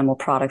fat from animal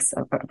products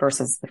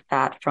versus the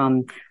fat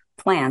from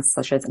plants,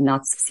 such as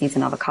nuts, seeds,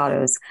 and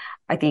avocados,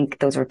 I think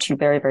those are two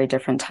very, very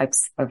different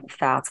types of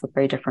fats with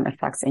very different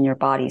effects in your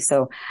body.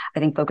 So I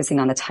think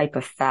focusing on the type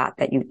of fat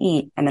that you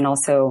eat, and then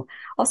also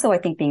I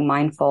think being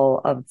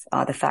mindful of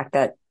the fact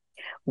that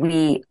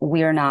we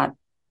are not,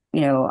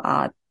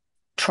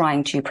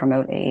 trying to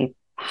promote a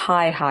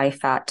high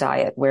fat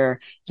diet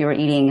where you're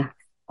eating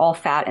all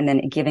fat and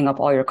then giving up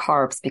all your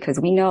carbs, because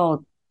we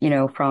know,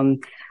 from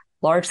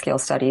large scale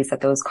studies that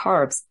those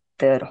carbs,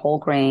 the whole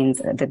grains,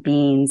 the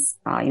beans,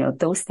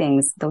 those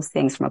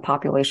things from a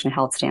population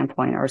health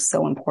standpoint are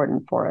so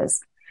important for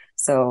us.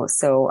 So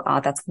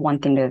that's one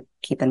thing to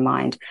keep in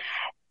mind.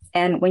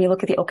 And when you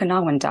look at the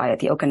Okinawan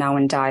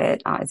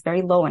diet is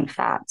very low in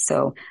fat.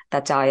 So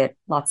that diet,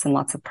 lots and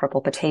lots of purple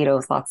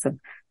potatoes, lots of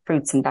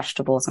fruits and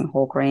vegetables and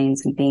whole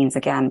grains and beans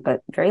again,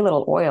 but very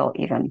little oil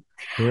even.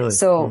 Really?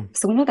 So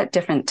we know that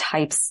different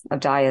types of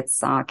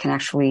diets can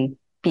actually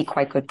be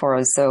quite good for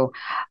us. So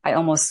I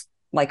almost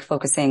like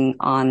focusing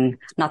on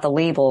not the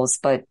labels,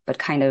 but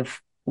kind of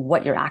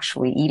what you're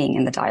actually eating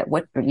in the diet,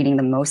 what you're eating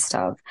the most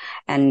of.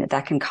 And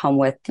that can come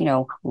with,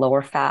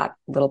 lower fat,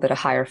 a little bit of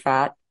higher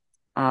fat.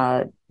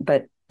 But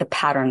the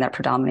pattern that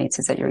predominates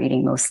is that you're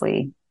eating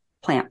mostly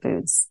plant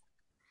foods.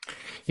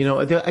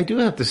 I do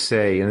have to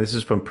say, and this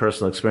is from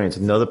personal experience,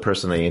 another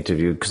person I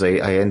interviewed, because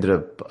I ended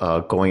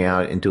up going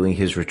out and doing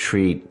his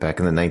retreat back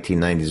in the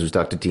 1990s, was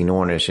Dr. Dean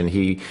Ornish, and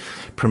he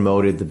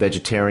promoted the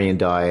vegetarian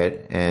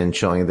diet and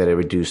showing that it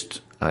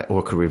reduced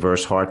or could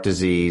reverse heart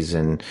disease.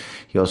 And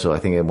he also, I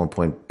think at one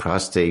point,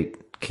 prostate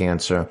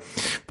cancer.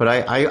 But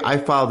I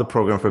followed the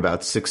program for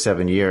about 6,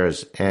 7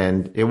 years,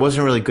 and it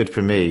wasn't really good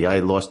for me. I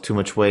lost too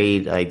much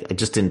weight. I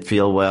just didn't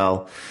feel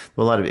well.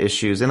 A lot of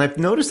issues. And I've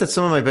noticed that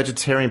some of my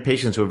vegetarian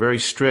patients who are very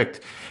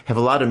strict have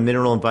a lot of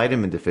mineral and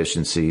vitamin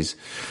deficiencies.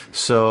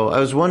 So I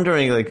was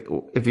wondering, like,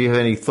 if you have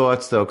any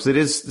thoughts, though, because it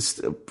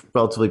is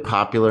relatively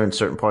popular in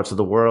certain parts of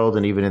the world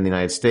and even in the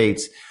United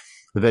States,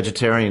 the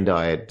vegetarian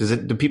diet.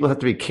 Do people have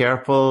to be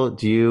careful?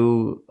 Do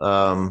you,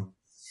 do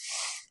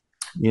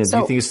you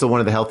think it's still one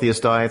of the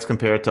healthiest diets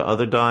compared to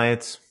other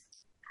diets?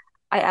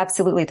 I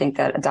absolutely think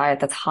that a diet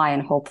that's high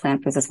in whole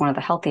plant foods is one of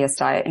the healthiest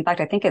diet. In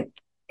fact, I think it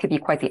could be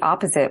quite the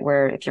opposite,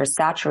 where if you're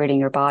saturating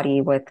your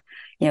body with,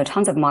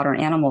 tons of modern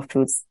animal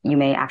foods, you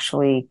may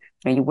actually,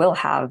 you will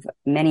have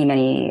many,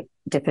 many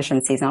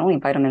deficiencies, not only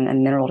vitamin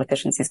and mineral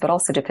deficiencies, but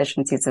also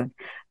deficiencies of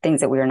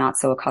things that we are not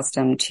so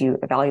accustomed to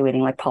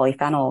evaluating, like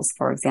polyphenols,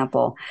 for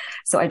example.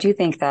 So I do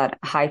think that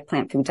high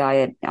plant food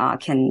diet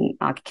can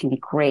be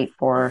great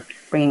for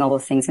bringing all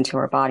those things into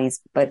our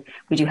bodies. But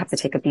we do have to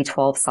take a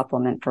B12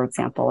 supplement, for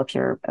example, if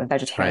you're a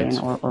vegetarian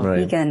or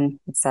vegan,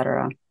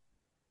 etc.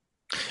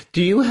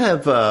 Do you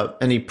have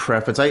any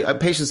preference?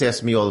 Patients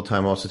ask me all the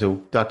time also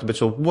too, Dr.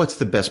 Mitchell, what's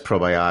the best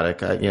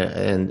probiotic,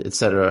 and et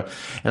cetera.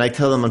 And I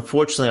tell them,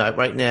 unfortunately,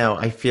 right now,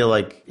 I feel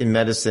like in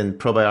medicine,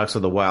 probiotics are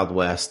the Wild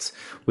West.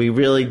 We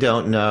really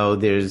don't know.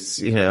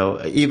 There's,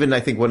 even I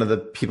think one of the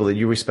people that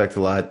you respect a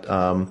lot,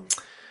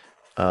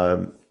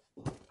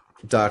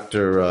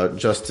 Dr.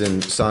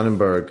 Justin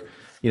Sonnenberg,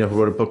 who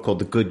wrote a book called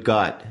The Good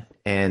Gut,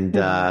 and,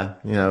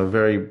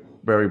 very,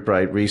 very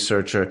bright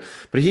researcher.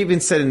 But he even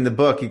said in the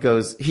book,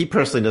 he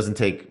personally doesn't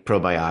take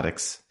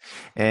probiotics.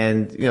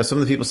 And, some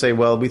of the people say,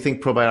 well, we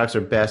think probiotics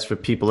are best for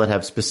people that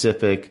have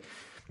specific,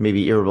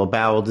 maybe irritable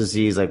bowel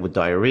disease, like with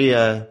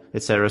diarrhea,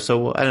 et cetera.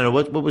 So I don't know,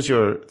 what was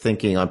your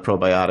thinking on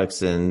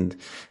probiotics, and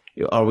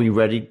are we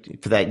ready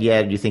for that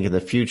yet? Do you think in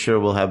the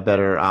future we'll have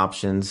better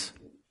options?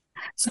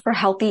 So for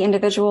healthy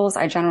individuals,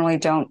 I generally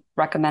don't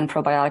recommend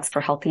probiotics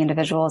for healthy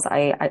individuals.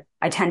 I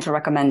tend to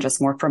recommend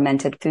just more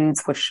fermented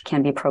foods, which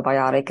can be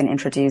probiotic and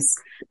introduce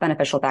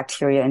beneficial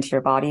bacteria into your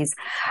bodies.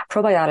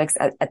 Probiotics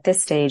at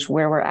this stage,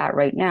 where we're at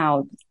right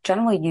now,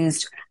 generally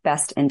used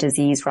best in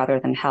disease rather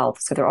than health.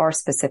 So there are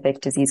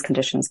specific disease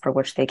conditions for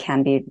which they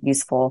can be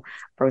useful.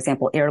 For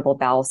example, irritable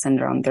bowel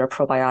syndrome, there are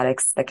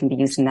probiotics that can be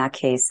used in that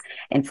case.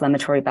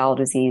 Inflammatory bowel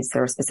disease,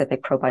 there are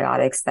specific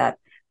probiotics that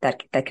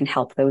can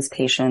help those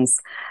patients,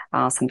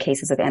 some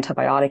cases of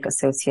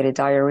antibiotic-associated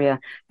diarrhea.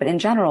 But in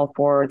general,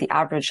 for the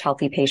average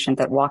healthy patient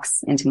that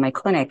walks into my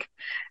clinic,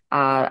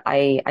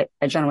 I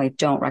generally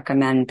don't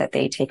recommend that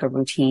they take a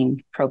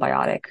routine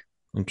probiotic.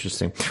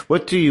 Interesting.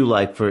 What do you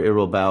like for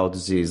irritable bowel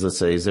disease? Let's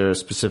say, is there a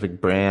specific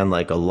brand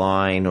like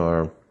Align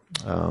or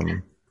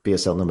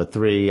BSL number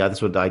 3?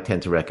 That's what I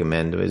tend to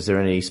recommend. Is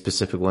there any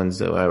specific ones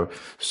that are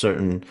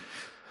certain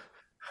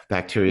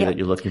bacteria that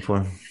you're looking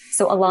for?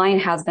 So Align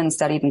has been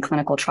studied in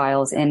clinical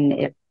trials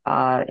in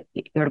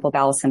irritable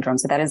bowel syndrome.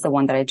 So that is the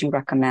one that I do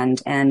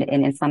recommend. And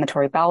in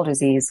inflammatory bowel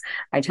disease,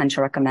 I tend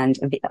to recommend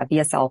a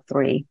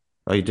BSL-3.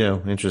 Oh, you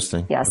do?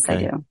 Interesting. Yes,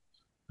 okay. I do.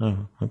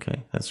 Oh,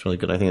 okay. That's really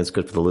good. I think it's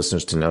good for the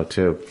listeners to know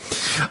too.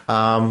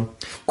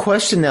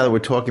 Question now that we're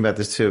talking about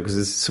this too,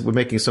 because we're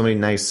making so many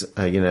nice,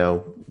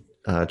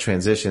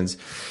 transitions.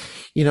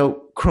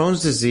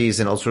 Crohn's disease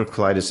and ulcerative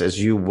colitis, as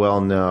you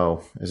well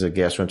know, as a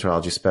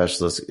gastroenterology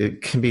specialist,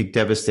 it can be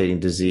devastating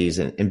disease.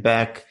 And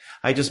back,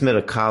 I just met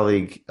a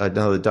colleague,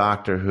 another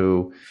doctor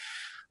who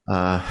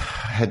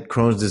had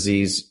Crohn's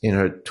disease in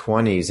her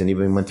 20s and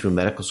even went through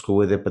medical school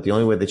with it. But the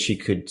only way that she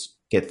could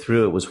get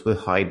through it was with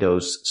high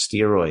dose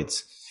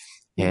steroids.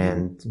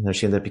 And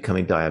she ended up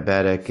becoming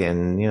diabetic,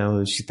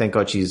 and thank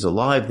God she's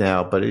alive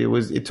now, but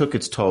it took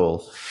its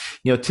toll.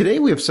 Today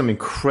we have some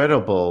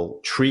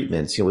incredible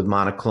treatments, with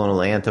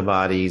monoclonal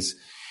antibodies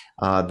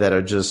that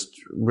are just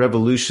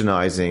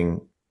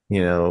revolutionizing,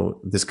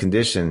 this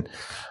condition.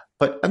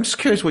 But I'm just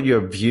curious what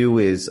your view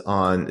is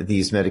on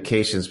these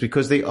medications,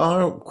 because they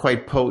are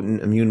quite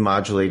potent immune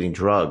modulating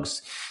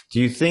drugs. Do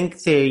you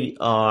think they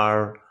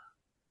are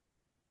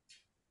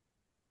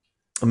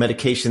a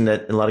medication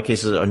that in a lot of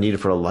cases are needed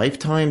for a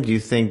lifetime? Do you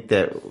think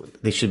that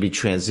they should be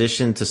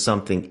transitioned to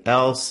something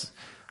else?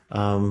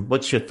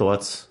 What's your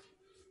thoughts,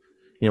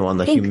 on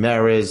the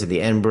Humiras and the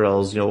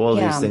Enbrels, all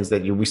these things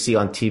that we see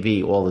on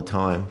TV all the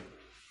time?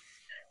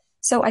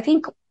 So I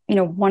think,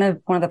 one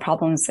of the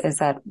problems is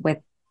that with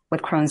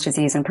Crohn's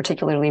disease, and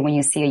particularly when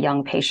you see a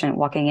young patient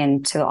walking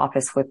into the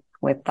office with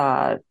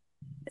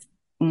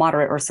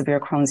moderate or severe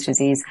Crohn's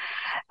disease,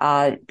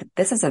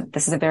 this is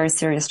a very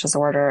serious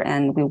disorder,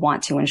 and we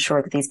want to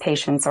ensure that these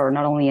patients are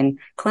not only in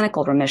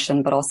clinical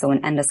remission, but also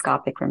in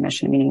endoscopic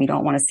remission, meaning we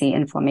don't want to see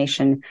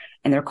inflammation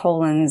in their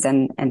colons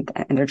and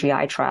their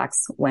GI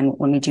tracts when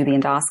we do the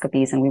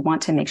endoscopies. And we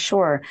want to make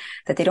sure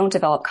that they don't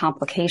develop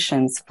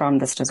complications from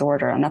this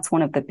disorder. And that's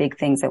one of the big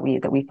things that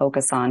we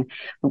focus on.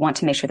 We want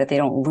to make sure that they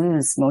don't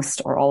lose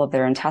most or all of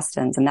their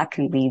intestines. And that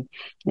can lead,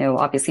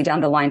 obviously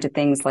down the line to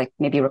things like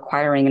maybe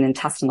requiring an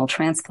intestinal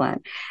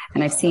transplant.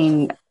 And I've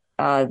seen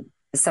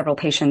several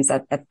patients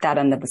at that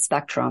end of the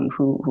spectrum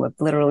who have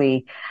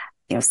literally,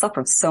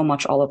 suffered so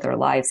much all of their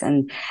lives.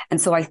 And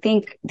so I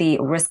think the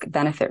risk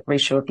benefit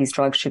ratio of these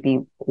drugs should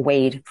be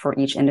weighed for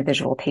each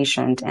individual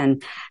patient.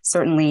 And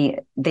certainly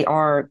they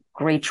are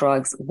great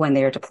drugs when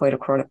they are deployed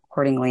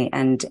accordingly.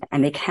 And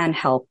they can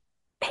help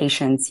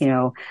patients,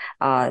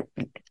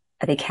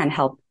 they can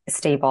help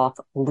stave off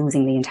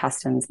losing the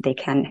intestines. They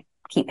can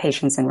keep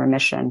patients in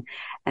remission.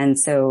 And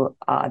so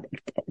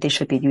they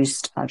should be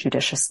used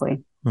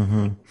judiciously.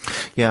 Mm-hmm.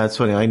 Yeah, it's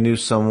funny. I knew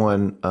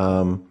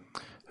someone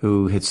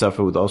who had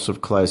suffered with ulcerative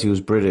colitis. He was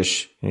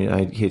British. He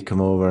had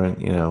come over,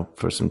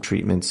 for some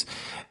treatments.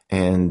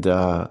 And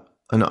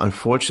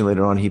unfortunately,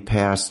 later on, he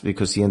passed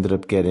because he ended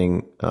up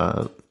getting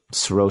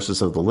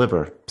cirrhosis of the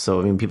liver.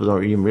 So, people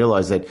don't even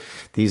realize that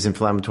these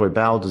inflammatory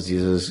bowel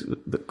diseases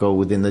that go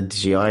within the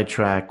GI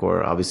tract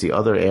or obviously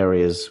other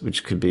areas,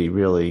 which could be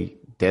really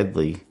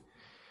deadly,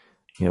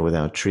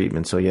 without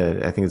treatment. So yeah,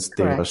 I think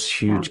they are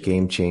huge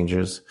game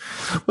changers.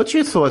 What's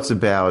your thoughts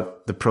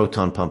about the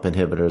proton pump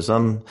inhibitors?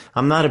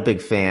 I'm not a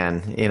big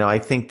fan. I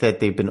think that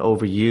they've been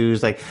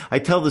overused. Like, I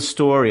tell the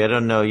story. I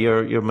don't know.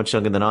 You're much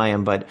younger than I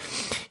am, but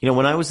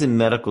when I was in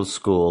medical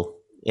school,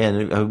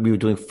 and we were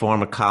doing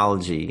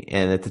pharmacology.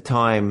 And at the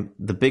time,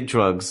 the big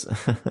drugs,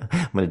 I'm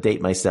going to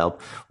date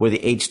myself, were the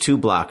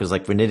H2 blockers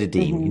like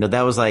ranitidine. Mm-hmm.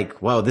 That was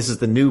like, wow, this is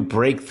the new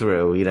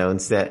breakthrough,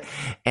 instead.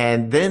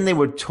 And then they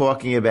were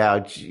talking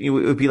about, it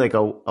would be like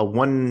a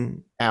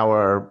 1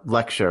 hour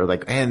lecture,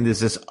 like, and there's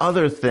this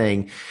other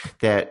thing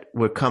that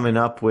we're coming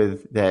up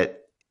with that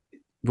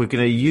we're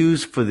going to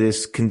use for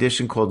this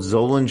condition called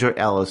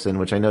Zollinger-Ellison,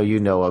 which I know you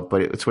know of,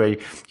 but it's where you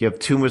have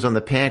tumors on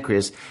the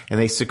pancreas and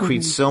they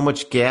secrete so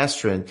much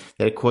gastrin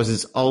that it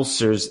causes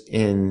ulcers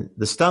in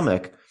the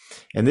stomach.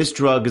 And this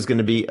drug is going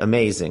to be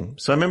amazing.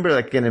 So I remember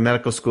in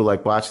medical school,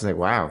 watching,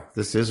 wow,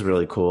 this is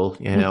really cool,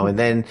 and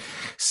then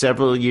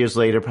several years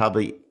later,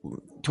 probably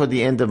toward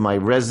the end of my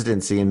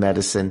residency in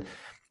medicine,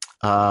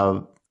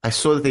 I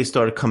saw that they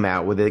started to come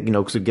out with it,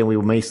 because again, we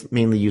were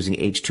mainly using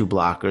H2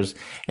 blockers.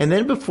 And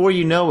then before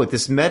you know it,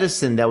 this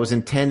medicine that was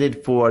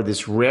intended for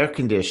this rare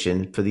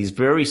condition, for these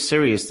very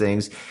serious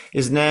things,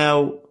 is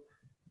now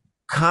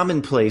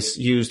commonplace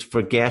used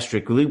for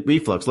gastric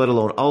reflux, let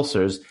alone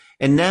ulcers.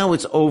 And now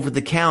it's over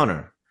the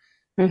counter.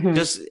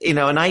 Just, and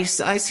I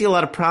see a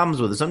lot of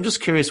problems with this. I'm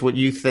just curious what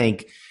you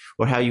think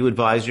or how you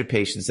advise your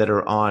patients that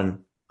are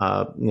on,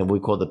 we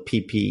call the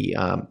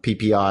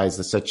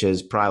PPIs, such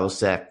as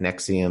Prilosec,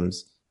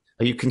 Nexiums.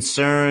 Are you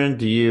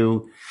concerned?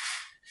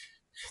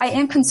 I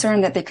am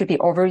concerned that they could be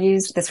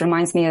overused. This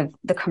reminds me of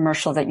the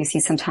commercial that you see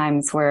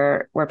sometimes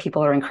where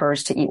people are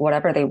encouraged to eat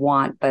whatever they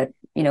want, but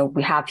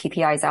we have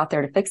PPIs out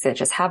there to fix it.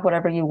 Just have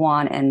whatever you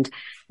want and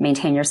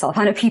maintain yourself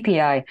on a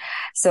PPI.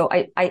 So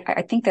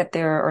I think that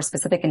there are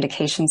specific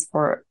indications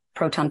for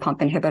proton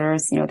pump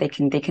inhibitors.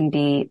 They can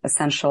be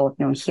essential,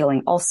 in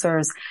healing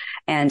ulcers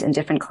and in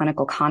different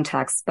clinical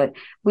contexts, but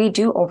we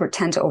do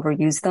tend to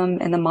overuse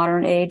them in the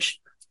modern age.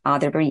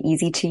 They're very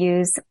easy to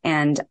use.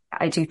 And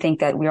I do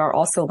think that we are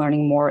also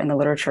learning more in the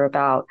literature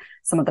about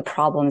some of the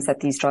problems that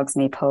these drugs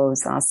may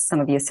pose, some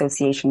of the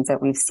associations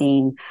that we've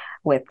seen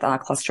with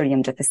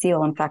Clostridium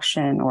difficile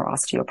infection or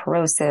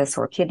osteoporosis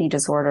or kidney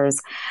disorders.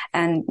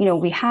 And,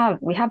 we have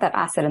that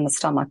acid in the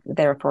stomach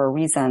there for a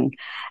reason.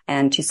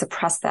 And to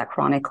suppress that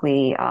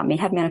chronically may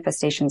have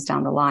manifestations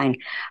down the line.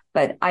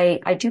 But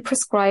I do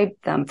prescribe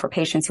them for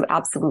patients who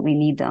absolutely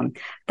need them.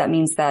 That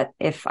means that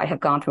if I have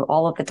gone through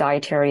all of the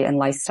dietary and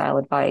lifestyle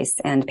advice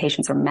and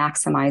patients are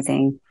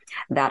maximizing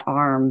that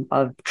arm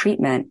of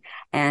treatment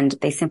and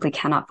they simply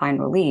cannot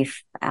find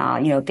relief,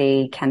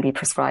 they can be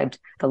prescribed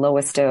the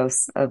lowest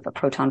dose of a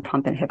proton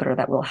pump inhibitor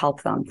that will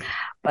help them.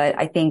 But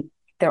I think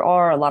there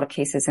are a lot of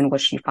cases in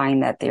which you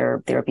find that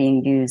they're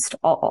being used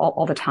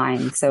all the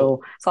time.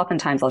 So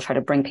oftentimes I'll try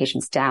to bring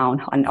patients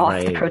down and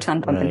off the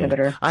proton pump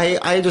inhibitor.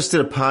 I just did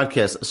a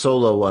podcast, a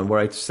solo one, where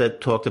I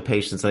talked to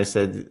patients and I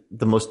said,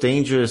 the most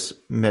dangerous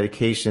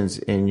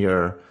medications in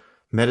your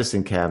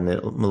medicine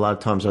cabinet a lot of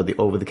times are the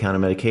over-the-counter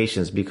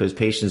medications, because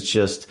patients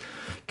just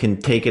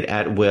can take it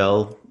at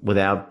will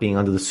without being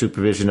under the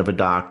supervision of a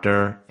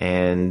doctor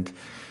and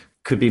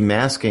could be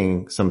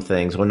masking some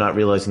things or not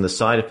realizing the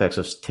side effects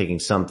of taking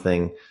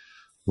something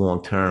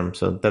long term.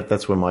 So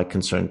that's where my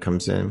concern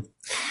comes in.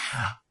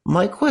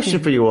 My question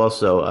for you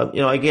also,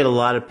 I get a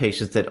lot of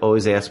patients that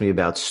always ask me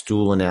about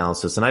stool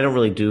analysis, and I don't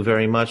really do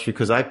very much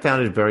because I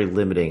found it very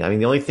limiting.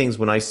 The only things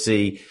when I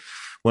see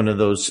one of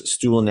those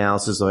stool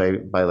analysis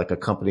by like a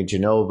company,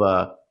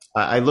 Genova,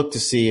 I look to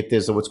see if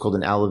there's what's called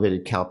an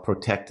elevated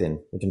calprotectin,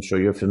 which I'm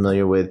sure you're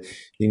familiar with.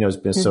 Has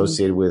been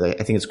associated with,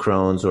 I think it's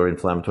Crohn's or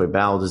inflammatory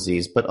bowel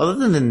disease. But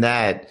other than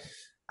that,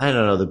 I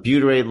don't know, the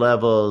butyrate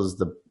levels,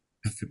 the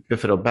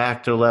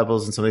bifidobacter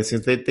levels, and some of these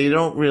things, they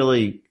don't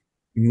really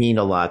mean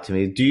a lot to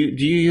me. Do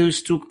you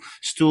use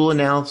stool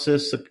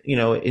analysis,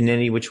 in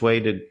any which way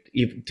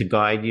to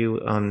guide you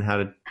on how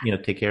to,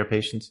 take care of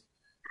patients?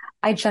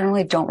 I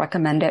generally don't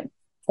recommend it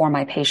for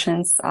my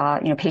patients.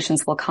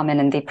 Patients will come in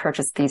and they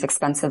purchase these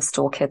expensive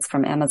stool kits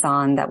from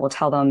Amazon that will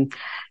tell them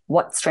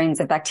what strains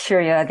of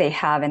bacteria they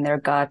have in their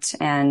gut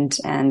and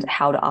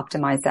how to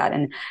optimize that.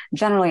 And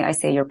generally, I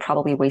say you're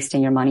probably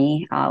wasting your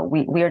money.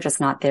 We are just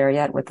not there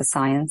yet with the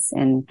science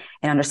and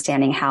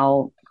understanding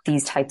how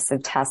these types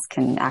of tests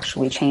can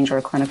actually change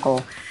our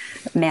clinical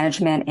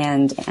management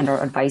and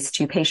our advice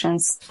to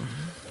patients.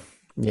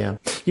 Yeah.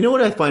 You know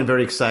what I find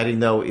very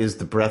exciting, though, is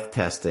the breath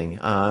testing.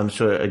 I'm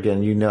sure,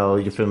 again,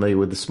 you're familiar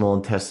with the small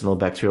intestinal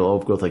bacterial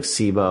overgrowth like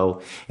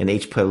SIBO and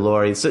H.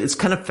 pylori. So it's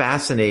kind of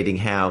fascinating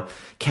how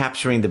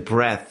capturing the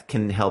breath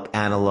can help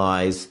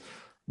analyze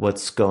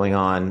what's going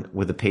on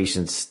with the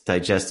patient's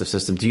digestive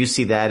system. Do you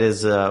see that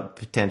as a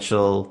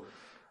potential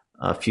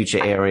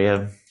future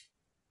area?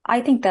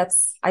 I think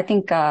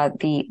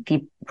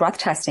the breath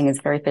testing is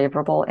very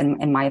favorable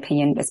in my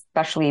opinion,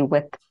 especially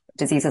with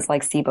diseases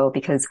like SIBO,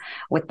 because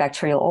with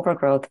bacterial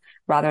overgrowth,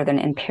 rather than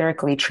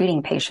empirically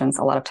treating patients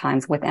a lot of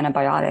times with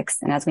antibiotics,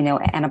 and as we know,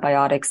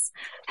 antibiotics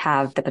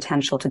have the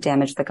potential to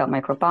damage the gut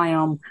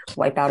microbiome,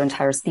 wipe out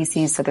entire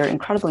species. So they're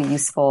incredibly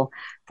useful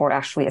for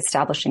actually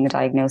establishing the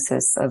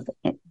diagnosis of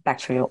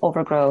bacterial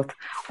overgrowth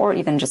or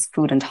even just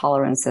food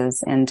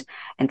intolerances and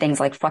things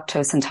like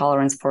fructose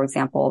intolerance, for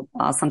example.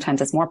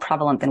 Sometimes it's more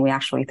prevalent than we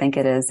actually think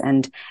it is.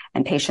 And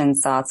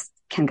patients,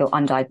 can go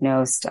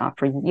undiagnosed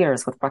for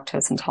years with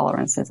fructose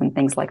intolerances and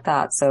things like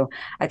that. So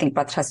I think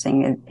breath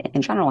testing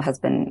in general has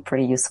been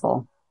pretty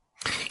useful.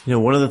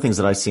 One of the things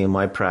that I see in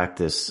my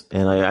practice,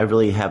 and I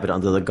really have it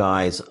under the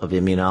guise of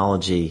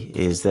immunology,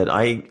 is that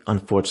I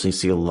unfortunately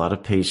see a lot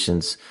of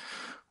patients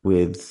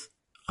with,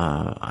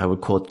 I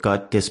would call it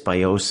gut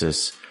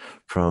dysbiosis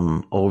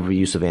from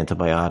overuse of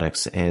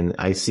antibiotics. And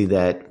I see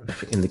that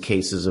in the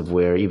cases of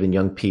where even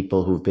young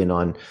people who've been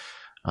on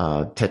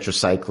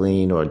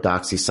tetracycline or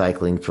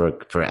doxycycline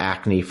for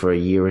acne for a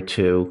year or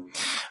two.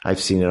 I've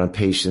seen it on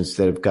patients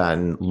that have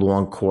gotten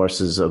long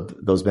courses of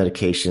those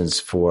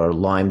medications for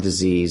Lyme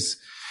disease.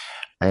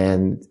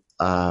 And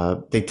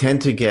they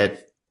tend to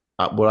get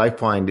what I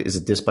find is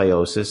a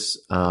dysbiosis.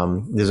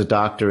 There's a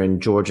doctor in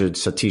Georgia,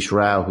 Satish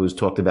Rao, who's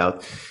talked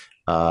about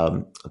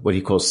what he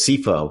calls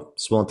SIFO,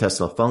 small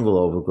intestinal fungal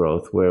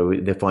overgrowth,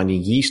 where they're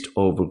finding yeast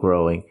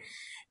overgrowing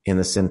in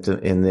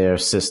their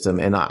system.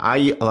 And I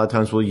a lot of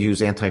times will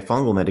use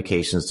antifungal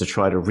medications to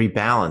try to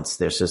rebalance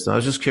their system. I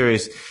was just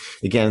curious,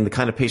 again, the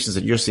kind of patients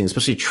that you're seeing,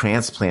 especially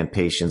transplant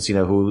patients,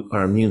 who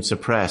are immune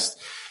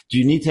suppressed. Do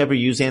you need to ever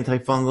use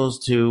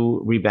antifungals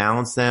to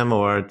rebalance them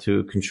or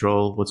to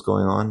control what's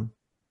going on?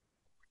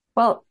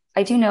 Well,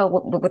 I do know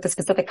with the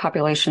specific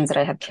populations that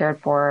I have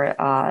cared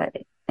for,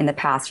 in the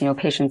past,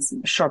 patients,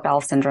 short bowel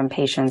syndrome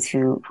patients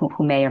who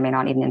may or may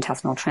not need an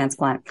intestinal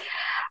transplant.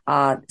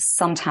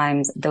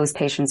 Sometimes those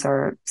patients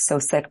are so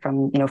sick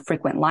from,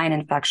 frequent line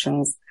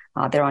infections.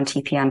 They're on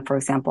TPN, for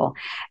example.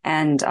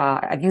 And,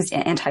 I've used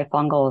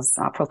antifungals,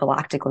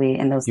 prophylactically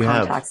in those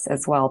contexts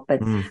as well,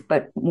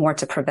 but more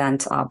to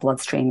prevent,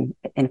 bloodstream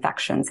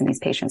infections in these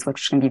patients,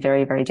 which can be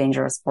very, very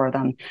dangerous for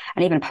them.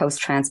 And even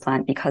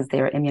post-transplant, because they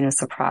are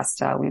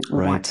immunosuppressed, we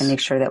want to make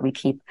sure that we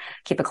keep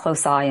a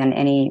close eye on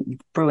any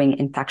brewing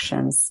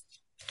infections.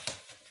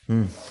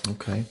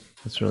 Okay.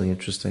 That's really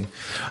interesting.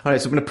 All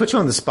right. So I'm going to put you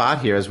on the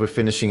spot here as we're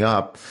finishing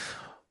up.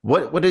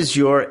 What is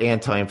your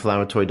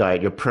anti-inflammatory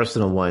diet, your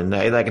personal one?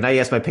 And I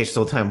ask my patients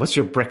all the time, what's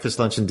your breakfast,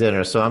 lunch, and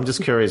dinner? So I'm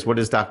just curious, what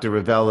is Dr.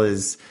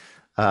 Ravella's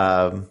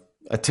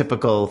a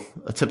typical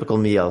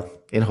meal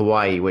in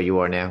Hawaii where you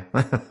are now?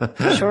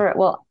 Sure.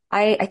 Well,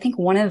 I think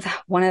one of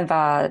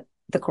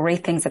the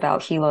great things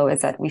about Hilo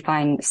is that we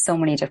find so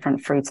many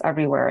different fruits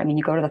everywhere. I mean,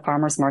 you go to the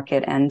farmer's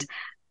market and,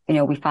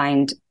 we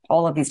find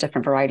all of these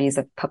different varieties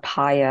of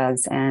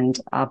papayas and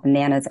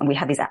bananas, and we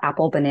have these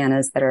apple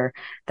bananas that are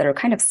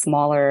kind of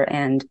smaller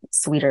and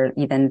sweeter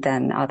even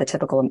than the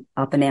typical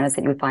bananas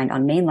that you would find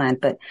on mainland.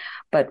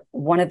 But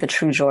one of the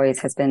true joys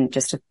has been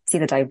just to see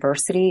the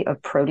diversity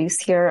of produce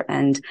here,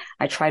 and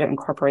I try to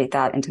incorporate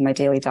that into my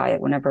daily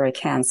diet whenever I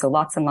can. So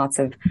lots and lots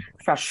of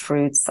fresh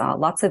fruits,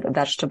 lots of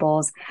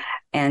vegetables.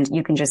 And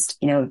you can just,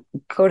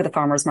 go to the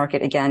farmer's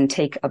market again,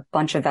 take a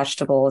bunch of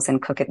vegetables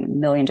and cook it in a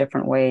million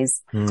different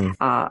ways.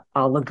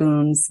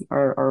 Legumes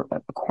are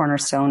a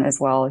cornerstone as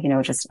well,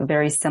 just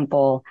very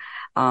simple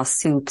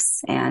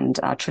soups. And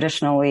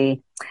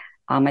traditionally,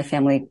 my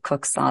family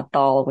cooks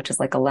dal, which is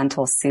like a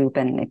lentil soup,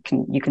 and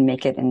you can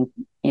make it in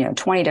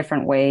 20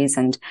 different ways,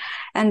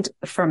 and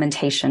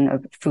fermentation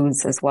of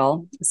foods as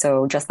well.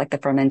 So just like the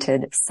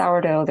fermented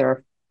sourdough, there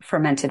are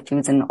fermented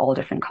foods in all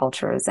different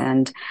cultures.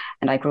 And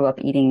I grew up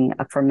eating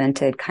a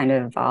fermented kind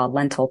of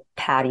lentil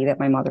patty that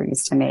my mother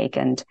used to make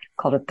and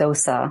called it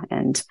dosa.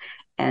 And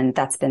And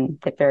that's been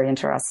very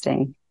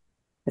interesting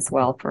as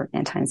well for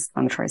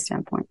anti-inflammatory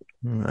standpoint.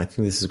 I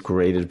think this is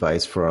great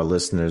advice for our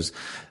listeners.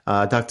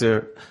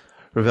 Dr.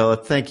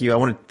 Ravella, thank you. I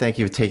want to thank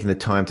you for taking the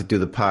time to do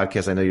the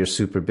podcast. I know you're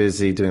super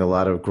busy doing a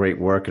lot of great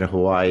work in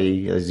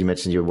Hawaii. As you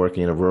mentioned, you're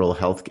working in a rural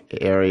health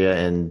area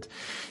and,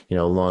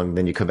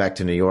 then you come back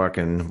to New York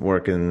and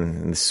work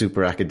in the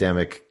super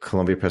academic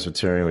Columbia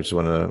Presbyterian, which is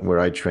where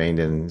I trained,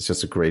 and it's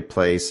just a great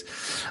place.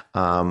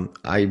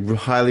 I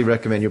highly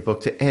recommend your book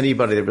to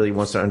anybody that really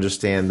wants to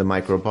understand the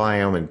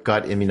microbiome and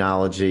gut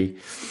immunology.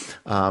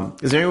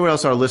 Is there anywhere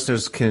else our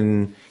listeners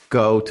can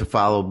go to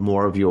follow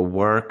more of your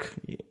work?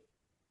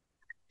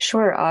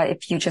 Sure.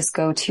 If you just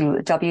go to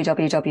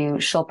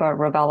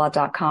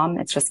www.shilparavella.com,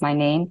 it's just my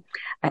name.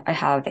 I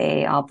have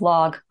a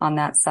blog on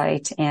that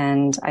site,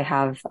 and I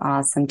have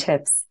some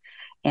tips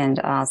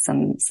and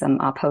some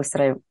posts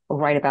that I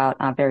write about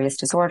various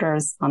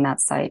disorders on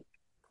that site.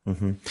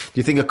 Mm-hmm. Do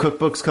you think a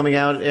cookbook's coming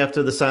out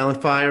after the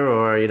Silent Fire,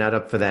 or are you not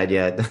up for that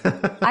yet?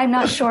 I'm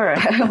not sure.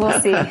 We'll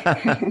see. All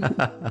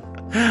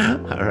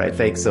right.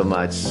 Thanks so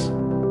much.